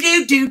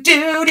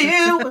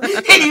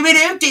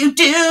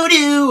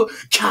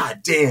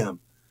 God damn.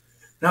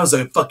 That was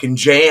a fucking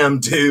jam,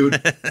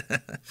 dude.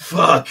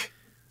 Fuck.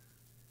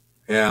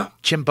 Yeah.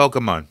 Chim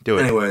Pokemon. Do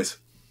it. Anyways,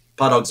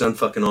 Pot Dog's done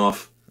fucking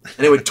off.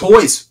 Anyway,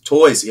 toys.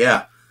 Toys,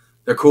 yeah.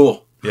 They're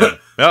cool. Yeah.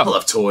 I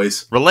love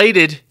toys.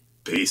 Related.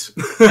 Peace.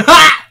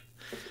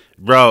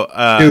 Bro,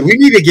 dude, we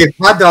need to get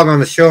Pot Dog on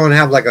the show and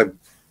have like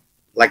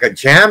a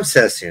jam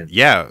session.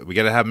 Yeah, we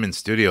gotta have him in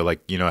studio, like,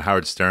 you know,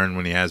 Howard Stern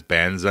when he has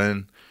bands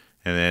in,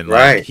 and then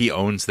like he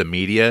owns the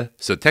media.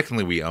 So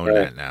technically we own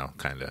that now,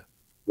 kinda.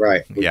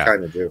 Right. We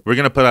kinda do. We're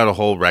gonna put out a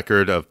whole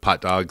record of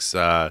Pot Dog's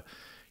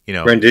you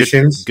know,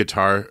 renditions,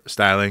 guitar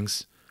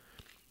stylings.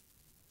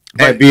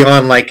 And be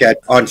on like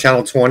on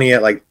channel 20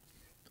 at like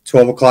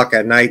 12 o'clock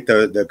at night,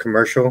 the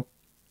commercial.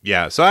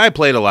 Yeah, so I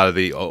played a lot of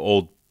the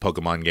old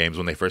Pokemon games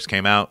when they first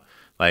came out.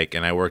 Like,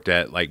 and I worked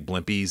at like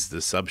Blimpie's, the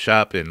sub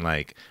shop, and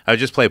like I would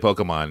just play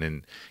Pokemon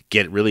and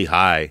get really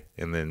high,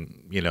 and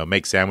then, you know,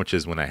 make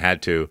sandwiches when I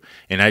had to,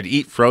 and I'd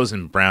eat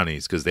frozen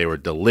brownies because they were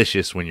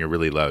delicious when you're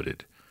really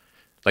loaded.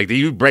 Like,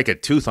 you break a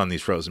tooth on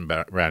these frozen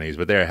brownies,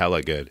 but they're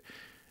hella good.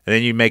 And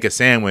then you make a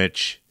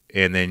sandwich,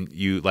 and then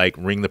you like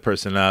ring the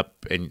person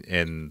up,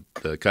 and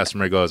the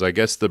customer goes, "I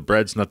guess the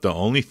bread's not the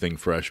only thing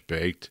fresh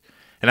baked,"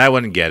 and I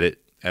wouldn't get it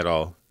at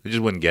all. I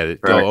just wouldn't get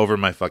it. Go over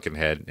my fucking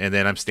head. And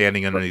then I'm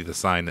standing underneath a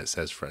sign that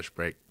says fresh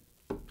break.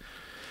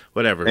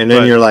 Whatever. And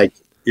then you're like,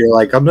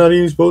 I'm not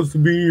even supposed to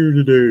be here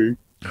today.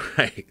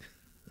 Right.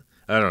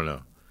 I don't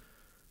know.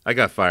 I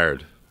got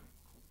fired.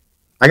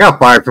 I got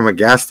fired from a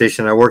gas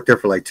station. I worked there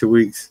for like 2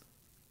 weeks.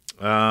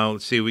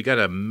 Let's see. We got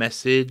a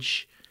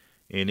message,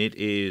 and it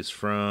is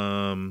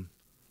from...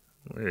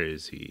 Where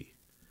is he?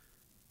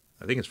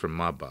 I think it's from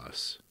my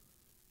boss.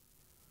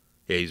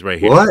 Yeah, he's right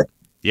here. What?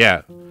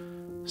 Yeah.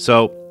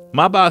 So,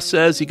 my boss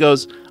says, he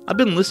goes, I've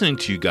been listening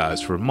to you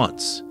guys for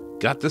months.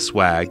 Got the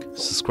swag,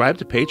 subscribed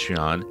to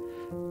Patreon,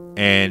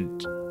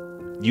 and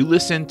you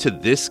listen to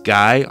this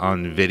guy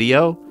on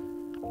video?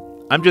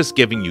 I'm just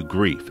giving you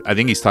grief. I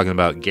think he's talking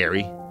about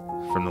Gary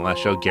from the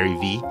last show, Gary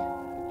V.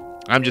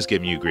 I'm just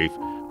giving you grief.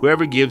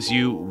 Whoever gives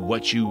you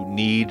what you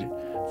need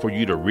for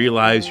you to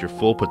realize your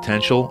full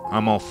potential,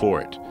 I'm all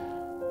for it.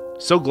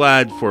 So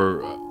glad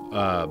for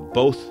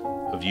both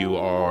of you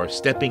are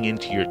stepping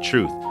into your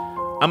truth.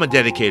 I'm a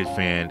dedicated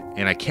fan,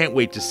 and I can't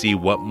wait to see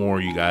what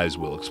more you guys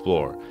will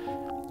explore.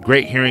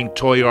 Great hearing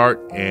toy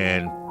art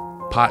and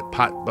pot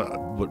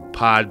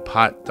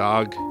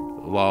dog.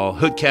 Lol.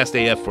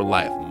 HoodCastAF for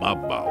life, my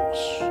boss.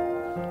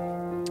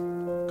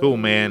 Cool,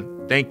 man.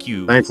 Thank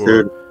you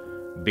for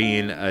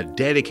being a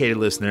dedicated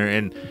listener.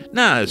 And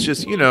it's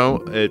just,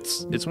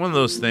 it's one of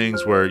those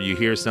things where you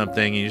hear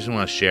something and you just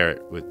want to share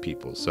it with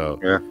people. So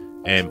yeah.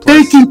 And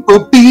plus, thank you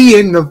for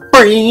being a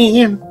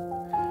friend.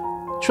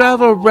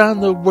 Travel around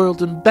the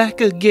world and back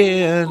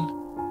again.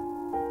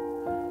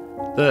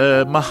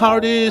 My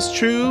heart is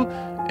true,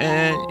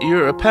 and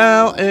you're a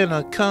pal and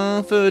a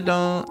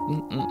confidant.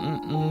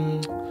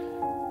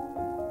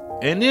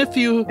 And if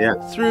you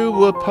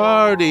threw a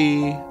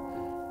party,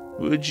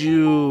 would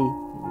you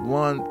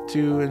want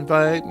to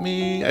invite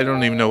me? I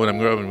don't even know what I'm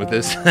going with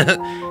this.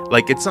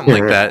 Like, it's something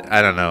like that.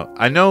 I don't know.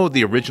 I know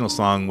the original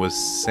song was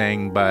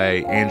sang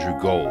by Andrew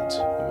Gold.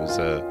 It was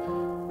a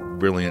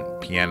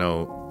brilliant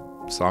piano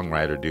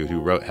songwriter dude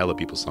who wrote hella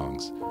people's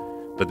songs.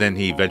 But then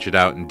he ventured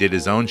out and did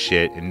his own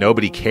shit, and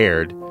nobody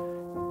cared.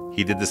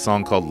 He did this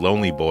song called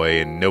Lonely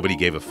Boy, and nobody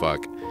gave a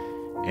fuck.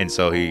 And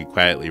so he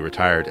quietly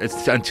retired.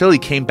 It's until he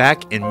came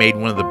back and made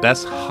one of the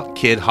best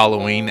kid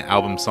Halloween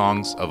album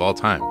songs of all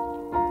time.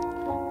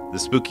 The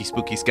Spooky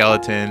Spooky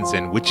Skeletons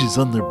and Witches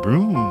on Their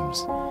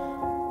Brooms.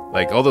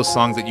 Like all those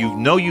songs that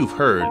you've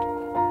heard,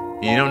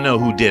 and you don't know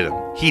who did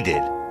them. He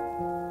did.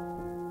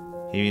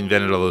 He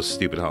invented all those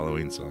stupid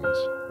Halloween songs.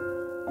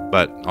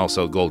 But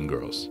also Golden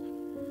Girls.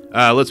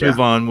 Let's move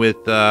on with...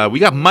 we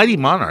got Mighty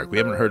Monarch. We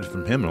haven't heard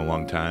from him in a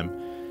long time.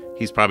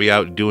 He's probably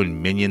out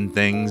doing minion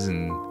things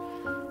and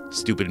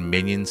stupid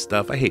minion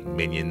stuff. I hate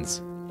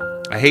minions.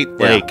 I hate,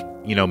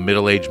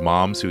 middle-aged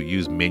moms who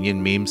use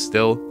minion memes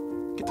still.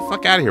 Get the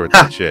fuck out of here with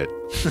that shit.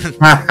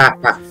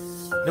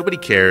 Nobody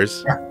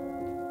cares.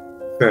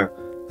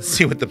 Let's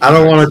see what the... I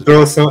don't want to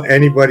throw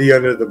anybody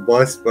under the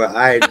bus, but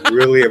I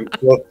really am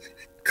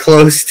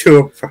close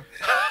to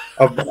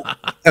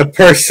a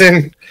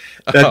person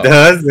that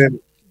does, and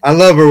I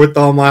love her with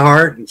all my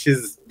heart, and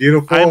she's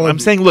beautiful. I'm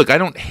saying, look, I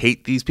don't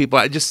hate these people.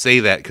 I just say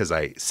that because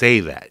I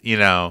say that,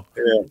 Yeah.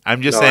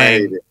 I'm just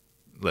saying,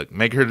 look,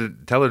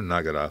 tell her to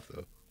knock it off,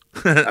 though.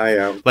 I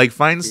am. Like,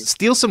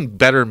 steal some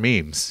better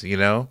memes,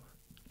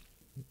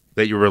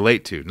 that you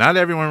relate to. Not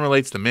everyone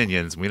relates to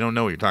Minions. We don't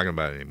know what you're talking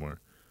about anymore.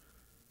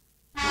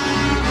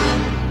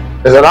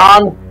 Is it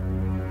on?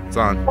 It's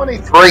on.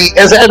 23,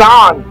 is it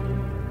on?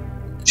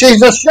 She's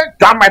a shit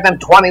dumber than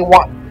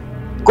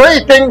 21.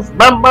 Greetings,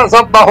 members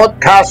of the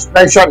HoodCast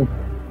Nation.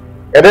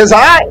 It is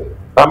I,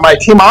 the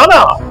Mighty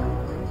Monarch.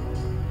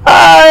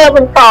 I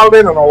haven't called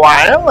in a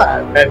while.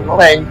 I've been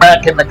laying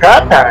back in the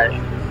cut. I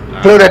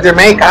flew to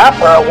Jamaica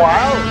for a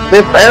while,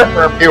 lived there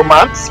for a few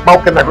months,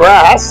 smoking the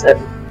grass and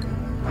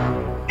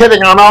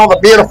hitting on all the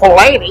beautiful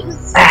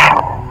ladies.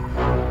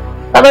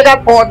 And I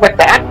got bored with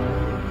that.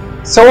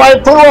 So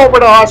I flew over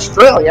to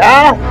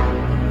Australia,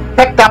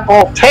 picked up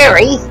old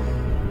Terry,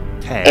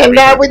 and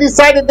we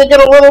decided to get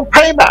a little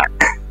payback.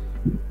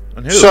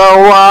 So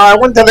I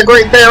went to the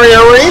Great Barrier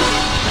Reef,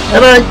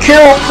 and I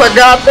killed the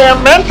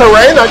goddamn manta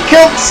ray that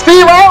killed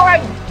Steve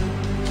Owen.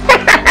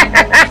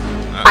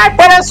 I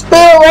put a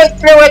spear right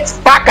through its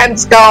fucking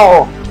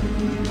skull.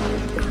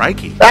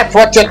 Crikey. That's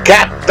what you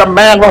get. The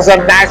man was a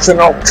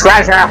national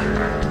treasure.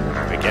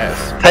 I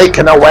guess.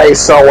 Taken away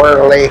so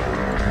early.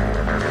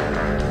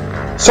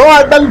 So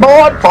I've been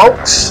bored,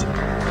 folks.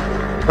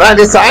 I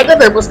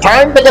decided it was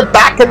time to get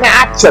back into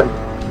action.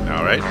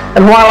 All right.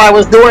 And while I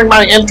was doing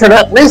my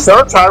internet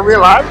research, I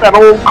realized that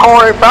old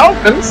Corey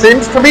Feldman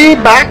seems to be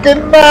back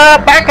in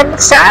the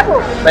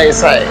saddle, they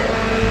say.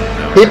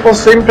 People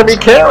seem to be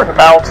caring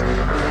about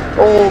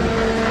old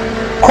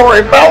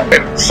Corey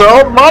Feldman.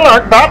 So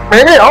Monarch thought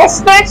maybe I'll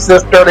snatch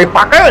this dirty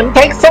fucker and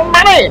take some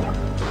money.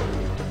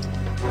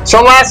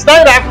 So last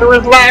night after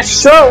his last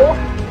show,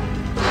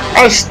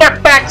 I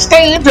stepped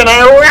backstage and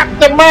I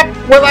wrapped him up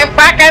with a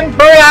fucking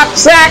burlap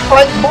sack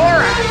like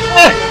Borat.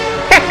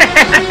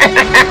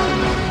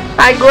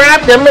 I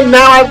grabbed him and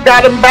now I've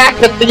got him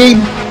back at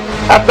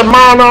the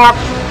Monarch.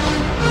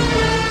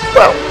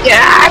 Well,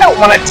 yeah, I don't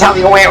want to tell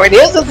you where it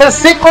is. It's a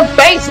secret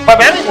base.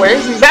 But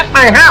anyways, he's at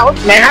my house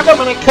and I have him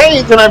in a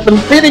cage and I've been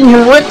feeding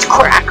him Ritz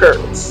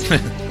crackers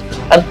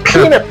and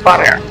peanut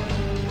butter.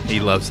 He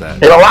loves that.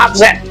 He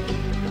loves it.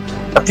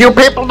 If you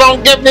people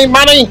don't give me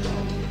money,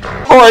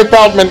 Corey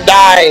Feldman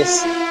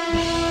dies.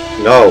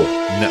 No.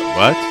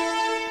 What?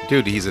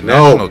 Dude, he's a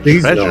national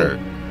treasure.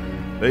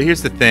 No. But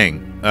here's the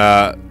thing.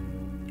 I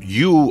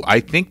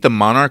think the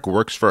Monarch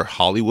works for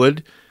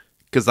Hollywood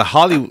because the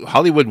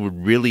Hollywood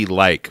would really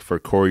like for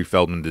Corey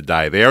Feldman to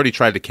die. They already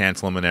tried to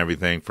cancel him and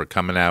everything for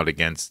coming out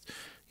against,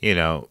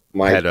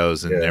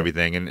 pedos and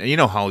everything. And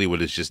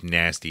Hollywood is just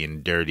nasty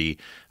and dirty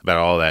about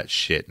all that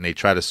shit. And they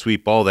try to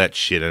sweep all that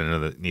shit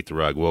underneath the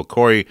rug. Well,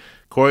 Corey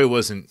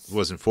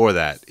wasn't for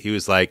that. He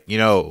was like,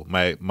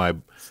 my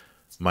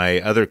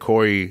other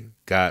Corey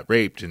got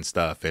raped and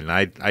stuff, and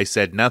I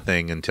said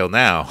nothing until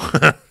now.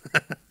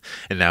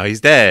 And now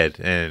he's dead.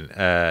 And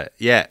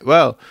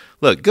well,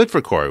 look, good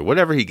for Corey.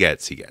 Whatever he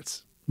gets, he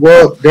gets.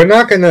 Well, they're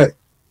not gonna.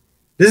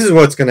 This is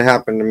what's gonna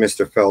happen to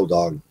Mr.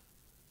 Feldog.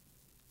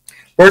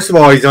 First of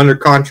all, he's under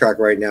contract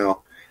right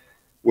now.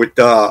 With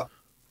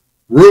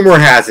rumor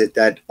has it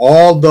that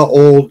all the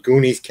old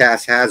Goonies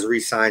cast has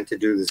re-signed to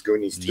do this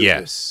Goonies 2.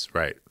 Yes,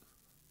 right.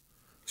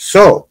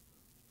 So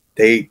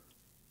they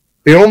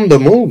filmed the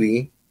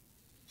movie.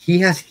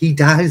 He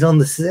dies on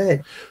the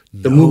set.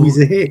 The movie's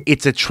a hit.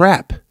 It's a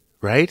trap,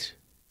 right?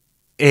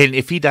 And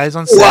if he dies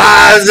on set,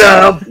 what's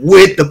up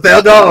with the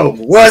Feldog?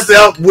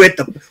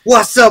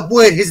 What's up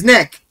with his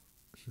neck?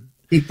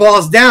 He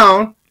falls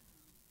down,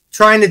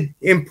 trying to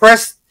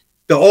impress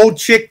the old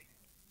chick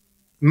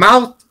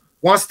mouth.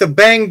 Wants to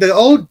bang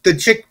the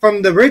chick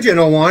from the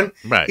original one.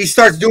 Right. He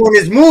starts doing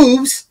his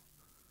moves,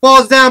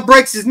 falls down,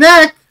 breaks his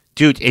neck.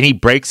 Dude, and he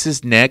breaks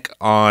his neck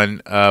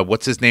on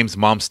what's his name's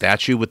mom's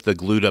statue with the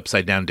glued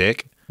upside down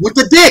dick. With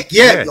the dick,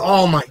 yeah.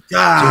 Oh my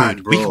god,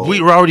 dude, bro.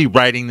 We were already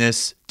writing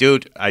this,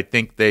 dude. I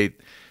think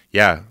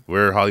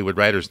we're Hollywood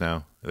writers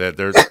now.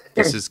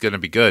 This is gonna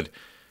be good.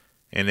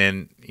 And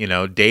then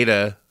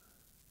Data.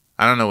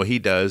 I don't know what he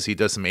does. He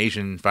does some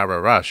Asian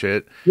rah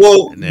shit.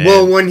 Well,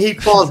 when he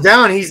falls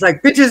down, he's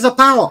like, "Pinches of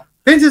power,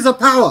 pinches of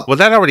power." Well,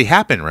 that already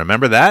happened.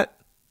 Remember that?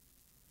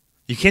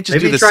 You can't just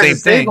do the same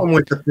thing. Him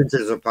with the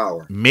Princess of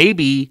Power.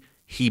 Maybe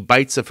he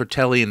bites a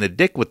Fratelli in the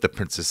dick with the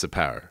Princess of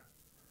Power.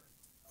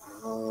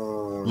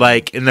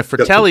 Like in the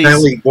Fratellis, the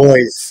Fratelli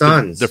boys'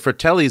 sons. The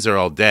Fratellis are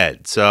all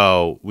dead,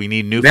 so we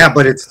need new. Yeah,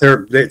 but it's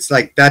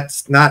like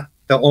that's not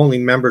the only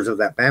members of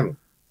that family.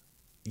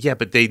 Yeah,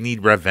 but they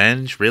need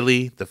revenge,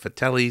 really. The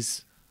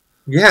Fratellis.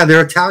 Yeah,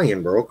 they're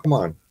Italian, bro. Come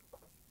on.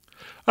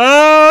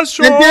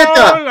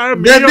 Vendetta.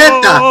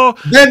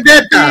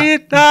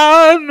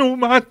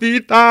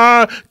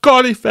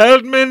 Corey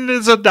Feldman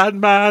is a dead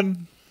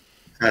man.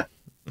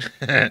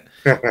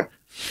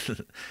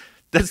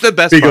 That's the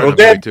best part of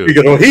the movie, too.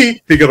 Figaro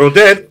he, Figaro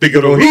dead,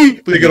 Figaro he,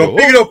 Figaro,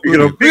 Corey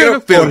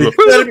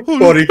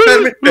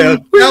Feldman fell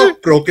down,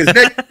 broke his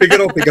neck,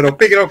 Figaro.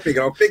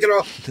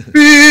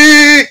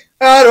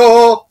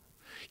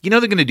 You know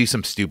they're going to do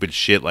some stupid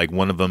shit, like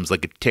one of them's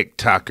like a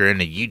TikToker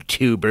and a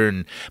YouTuber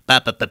and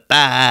and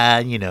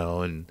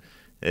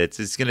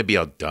it's going to be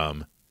all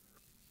dumb.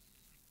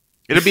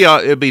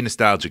 It'll be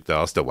nostalgic, though.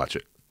 I'll still watch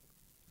it.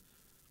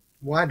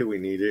 Why do we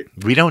need it?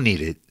 We don't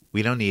need it.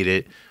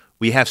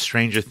 We have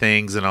Stranger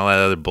Things and all that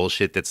other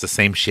bullshit that's the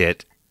same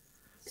shit.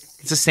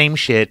 It's the same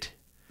shit.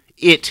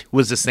 It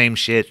was the same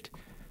shit.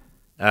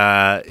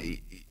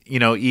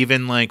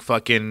 Even like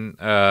fucking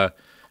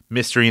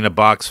Mystery in a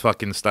Box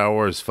fucking Star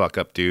Wars fuck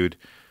up dude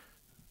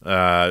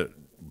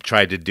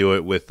tried to do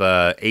it with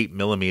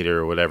 8mm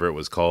or whatever it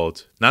was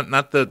called.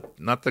 Not the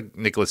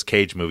Nicolas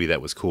Cage movie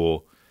that was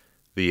cool.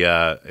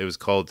 It was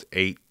called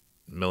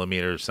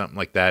 8mm or something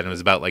like that, and it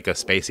was about like a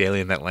space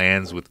alien that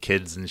lands with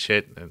kids and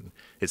shit, and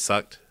it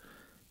sucked.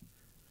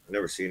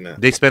 Never seen that.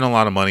 They spent a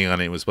lot of money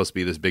on it. It was supposed to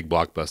be this big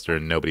blockbuster,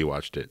 and nobody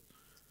watched it.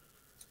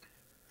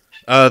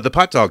 The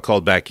Pot Dog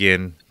called back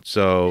in.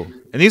 So,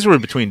 and these were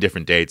between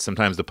different dates.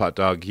 Sometimes the Pot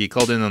Dog, he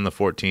called in on the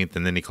 14th,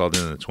 and then he called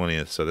in on the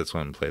 20th. So that's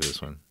why I'm going to play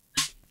this one.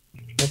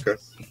 Okay.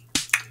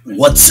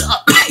 What's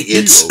up?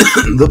 It's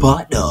the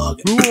Pot Dog.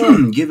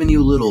 Giving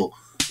you a little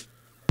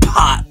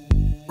pot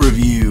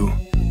review.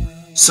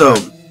 So,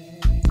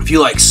 if you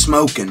like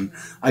smoking,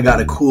 I got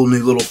a cool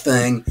new little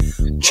thing.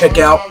 Check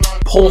out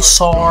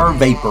Pulsar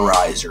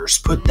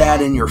Vaporizers. Put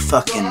that in your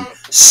fucking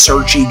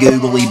searchy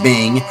googly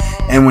bing.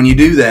 And when you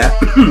do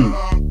that,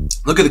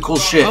 look at the cool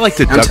shit. I like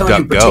the I'm telling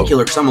you in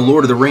particular because I'm a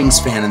Lord of the Rings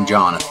fan and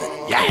Jonathan.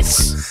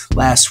 Yes.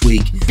 Last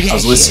week, I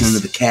was listening to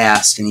the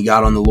cast and he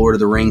got on the Lord of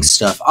the Rings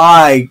stuff.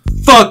 I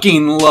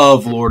fucking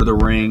love Lord of the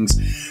Rings.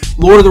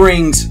 Lord of the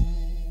Rings,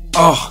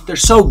 oh, they're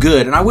so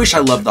good. And I wish I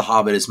loved The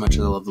Hobbit as much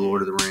as I love The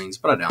Lord of the Rings,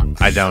 but I don't.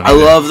 I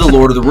love The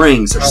Lord of the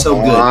Rings. They're so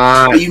good.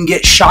 But you can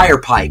get Shire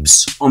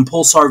pipes on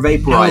Pulsar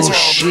Vaporizer. Oh,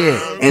 shit.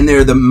 And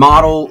they're the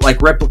model,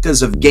 like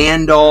replicas of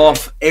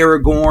Gandalf,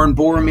 Aragorn,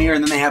 Boromir,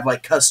 and then they have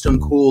like custom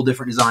cool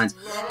different designs.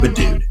 But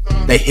dude,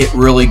 they hit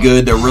really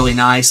good. They're really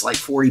nice, like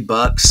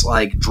 $40.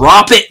 Like,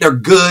 drop it. They're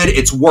good.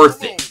 It's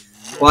worth it.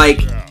 Like,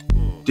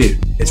 dude,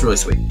 it's really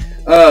sweet.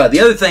 The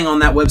other thing on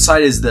that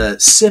website is the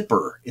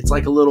Sipper. It's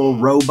like a little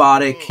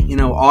robotic,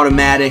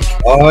 automatic.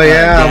 Oh,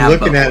 yeah, I'm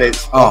looking bubble. at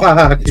it.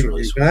 Oh, it's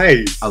really sweet.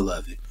 Nice. I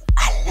love it.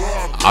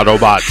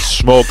 Autobots,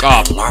 smoke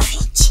up. I love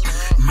it.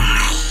 My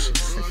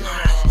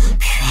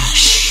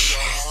precious.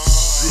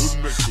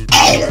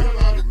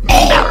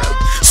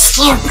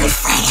 Stupid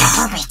Freddy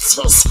Hobbit.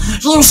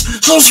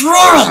 He's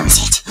ruined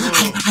it.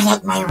 I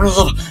like my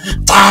weed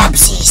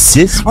dabsies.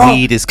 This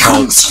weed is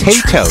called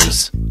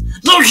potatoes.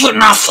 You get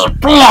nothing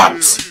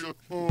blood.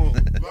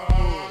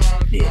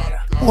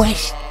 Yeah.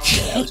 West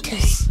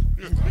potatoes.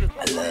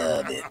 I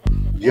love it.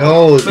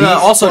 Yo,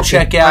 also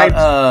check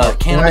out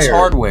Cannabis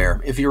Hardware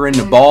if you're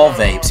into ball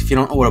vapes. If you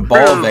don't know what a ball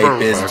vape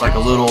is, it's like a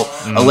little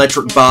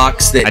electric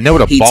box that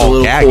heats a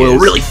little coil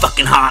really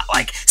fucking hot,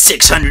 like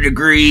 600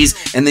 degrees,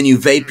 and then you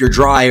vape your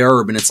dry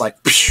herb, and it's like,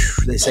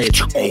 they say it's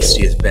the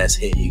tastiest, best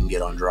hit you can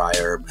get on dry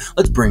herb.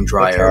 Let's bring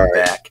dry herb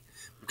back.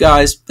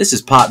 Guys, this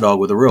is Pot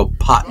Dog with a real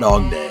Pot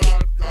Dog Day.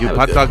 Dude,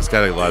 Pot Dog's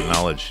got a lot of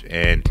knowledge,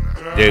 and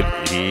dude,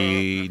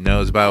 he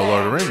knows about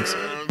Lord of the Rings.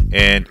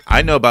 And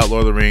I know about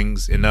Lord of the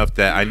Rings enough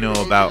that I know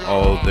about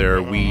all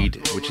their weed,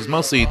 which is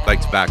mostly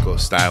like tobacco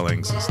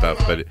stylings and stuff,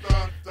 but it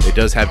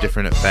does have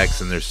different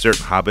effects, and there's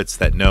certain hobbits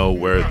that know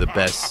where the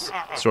best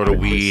sort of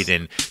weed,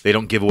 and they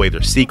don't give away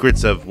their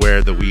secrets of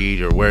where the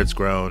weed or where it's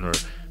grown, or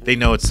they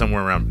know it's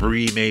somewhere around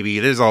Bree maybe.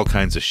 There's all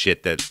kinds of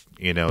shit that,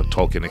 you know,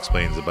 Tolkien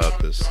explains about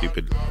the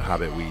stupid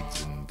hobbit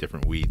weeds and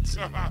different weeds.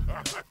 And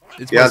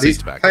it's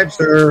these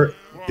pipes are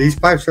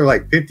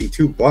like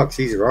 $52.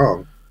 He's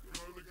wrong.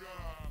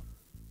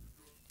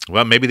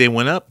 Well, maybe they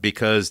went up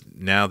because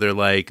now they're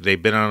like,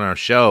 they've been on our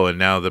show and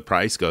now the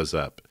price goes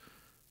up.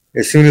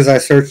 As soon as I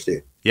searched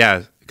it.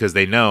 Yeah, because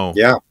they know.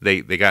 Yeah.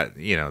 They got,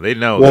 you know, they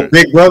know. Well,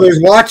 Big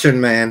Brother's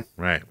watching, man.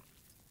 Right.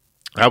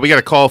 We got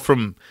a call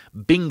from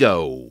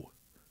Bingo.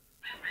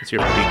 Let's hear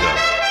from Bingo.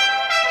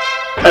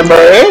 Hey,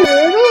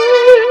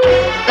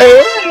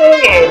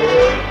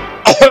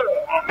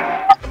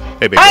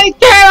 Bingo. I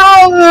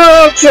tell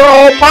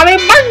you, money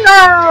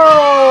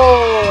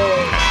Bingo!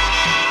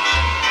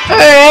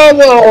 Hey,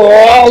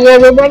 how's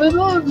everybody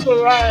doing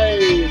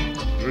today?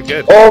 We're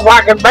good. Oh,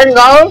 fucking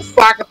Bingo,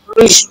 fucking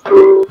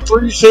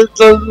three shits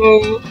in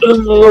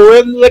the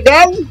wind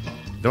again.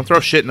 Don't throw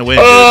shit in the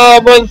wind.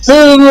 But tis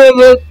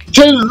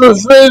the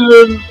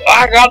season,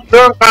 I got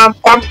drunk on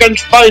pumpkin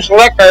spice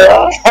liquor.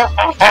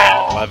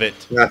 Love it.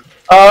 Yeah.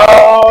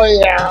 Oh,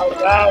 yeah.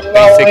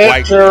 Basic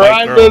It's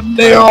right in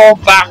the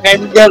old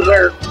fucking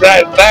gizzard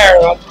right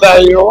there. I'll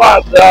tell you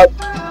what,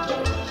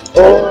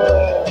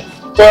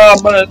 well,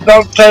 but it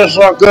don't taste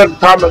so good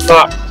coming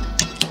up.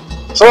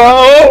 So,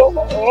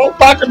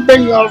 fucking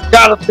Bingo's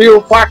got a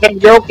few fucking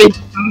jokey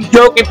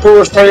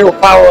poos for you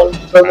fellas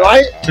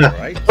tonight.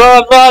 Right.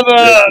 So,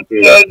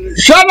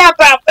 shut up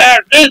out there,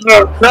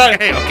 Jesus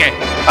Christ. Okay.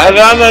 I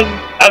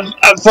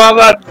thought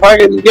I'd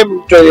fucking give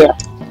them to you.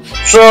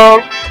 So,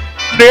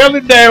 the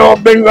other day,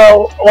 old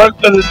Bingo went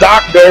to the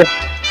doctor,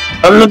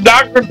 and the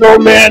doctor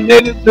told me I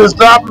needed to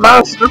stop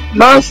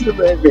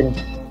masturbating.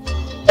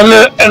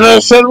 And I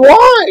said,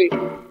 why?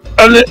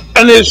 And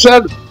he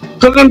said,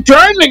 because I'm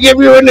trying to give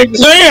you an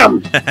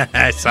exam.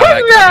 I saw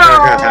that.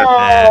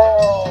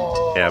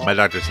 Yeah, my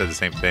doctor said the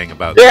same thing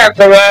about that. Yeah,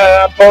 because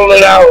I pulled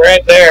it out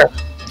right there.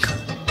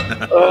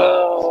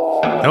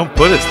 Don't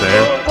put us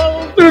there.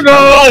 You know,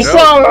 I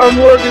saw on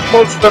Worthy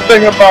posted a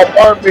thing about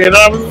Barbie, and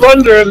I was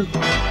wondering,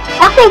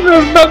 how come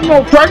there's been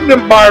no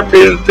pregnant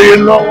Barbies? Do you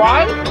know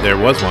why? There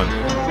was one.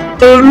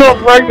 There's no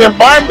pregnant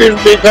Barbies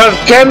because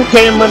Ken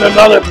came in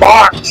another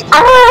box.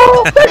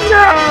 Oh,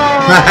 no!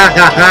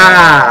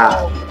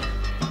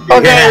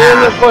 Okay,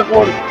 here's the quick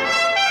one.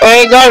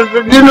 Hey guys,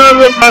 did you know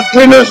that my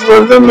penis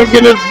was in the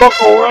Guinness Book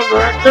of World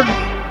Records?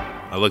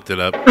 I looked it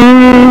up.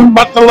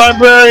 But the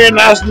librarian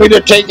asked me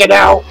to take it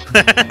out.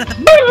 No!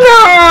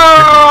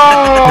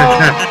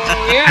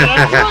 Yeah,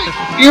 that's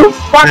right. You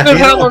fuckers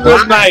have a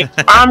good night.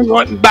 I'm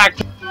going back.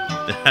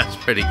 That's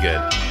pretty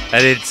good. I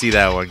didn't see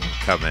that one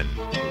coming.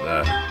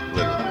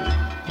 Literally.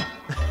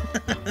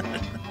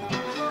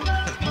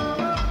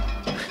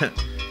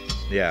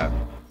 Yeah,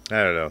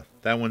 I don't know.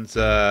 That one's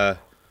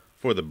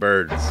for the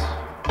birds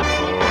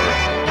or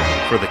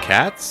for the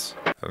cats.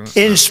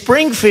 In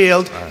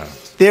Springfield,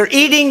 they're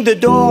eating the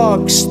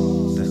dogs.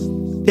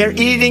 They're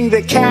eating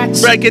the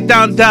cats. Break it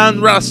down,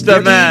 Rasta,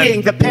 they're man.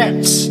 Eating the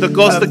pets. The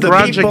ghost of the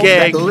Granja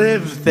gang. That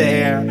live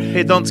there.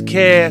 They don't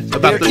care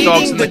about the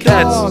dogs and the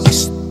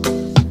cats.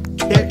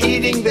 They're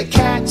eating the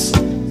cats.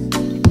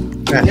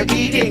 They're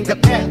eating the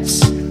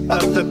pets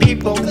of the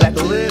people that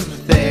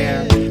live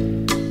there.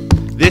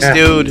 This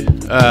dude,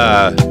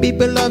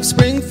 people of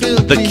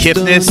Springfield, the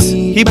Kipness,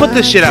 he put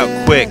this shit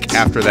out quick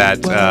after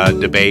that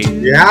debate.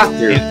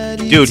 Yeah,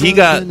 dude, he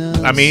got,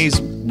 I mean, he's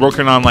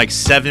working on like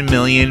 7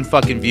 million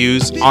fucking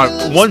views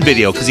on one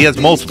video because he has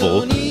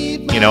multiple,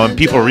 you know, and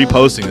people are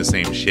reposting the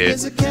same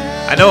shit.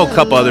 I know a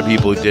couple other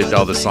people who did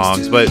all the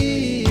songs, but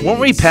weren't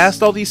we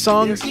past all these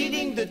songs?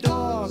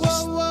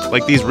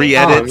 Like these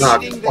re-edits? Oh,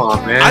 come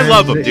on, man. I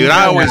love them, dude.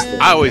 I always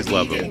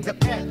love them.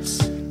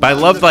 But I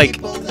love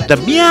like the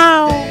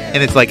meow,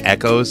 and it's like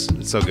echoes.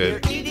 It's so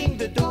good.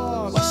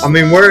 I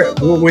mean, we're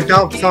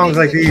without songs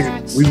like these,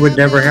 we would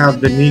never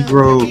have the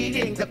Negro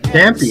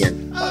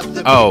champion.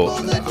 Oh,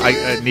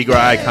 Negro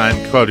icon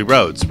Cody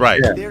Rhodes,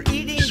 right? Yeah. Which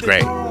is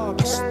great.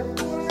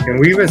 Can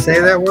we even say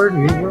that word,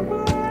 Negro?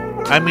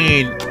 I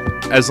mean,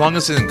 as long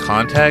as it's in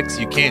context,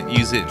 you can't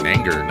use it in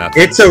anger or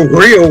nothing. It's a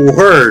real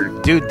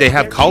word. Dude, they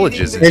have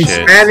colleges and in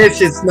shit. In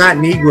Spanish, it's not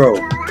Negro.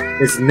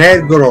 It's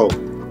Negro.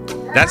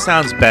 That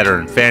sounds better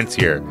and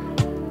fancier.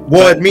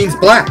 Well, it means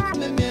black.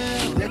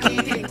 They're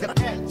eating the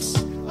pets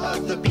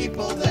of the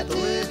people that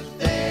live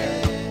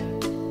there.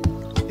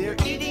 They're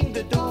eating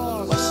the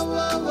dogs.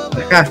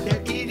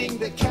 They're eating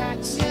the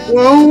cats.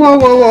 Whoa, whoa,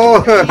 whoa,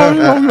 whoa.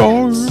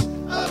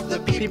 Of the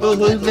people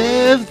who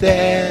live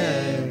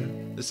there.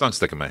 This song's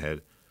stuck in my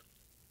head.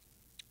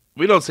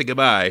 We don't say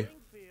goodbye.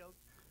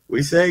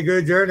 We say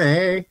good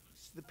journey.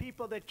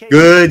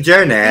 Good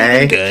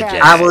journey. Good journey.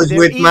 I was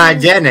with my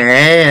Jenny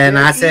and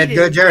I said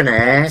good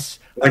journey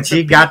when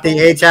she got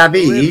the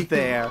HIV.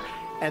 There.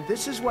 And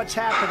this is what's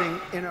happening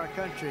in our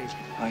country.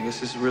 I guess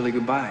this is really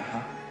goodbye,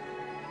 huh?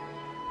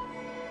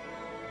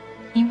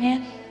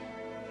 E-Man,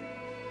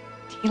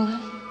 Tila,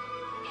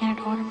 Hand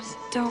Arms,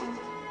 don't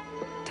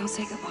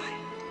say goodbye.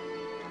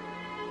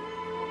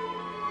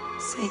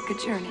 Say good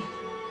journey.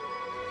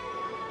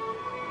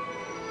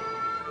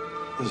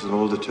 There's an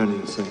old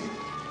Eternian saying,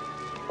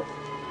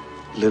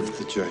 live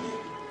the journey,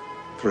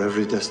 for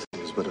every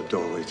destiny is but a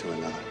doorway to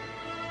another.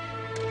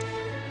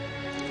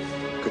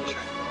 Good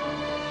journey.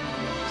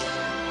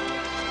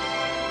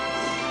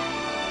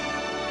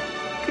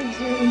 Good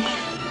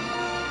journey.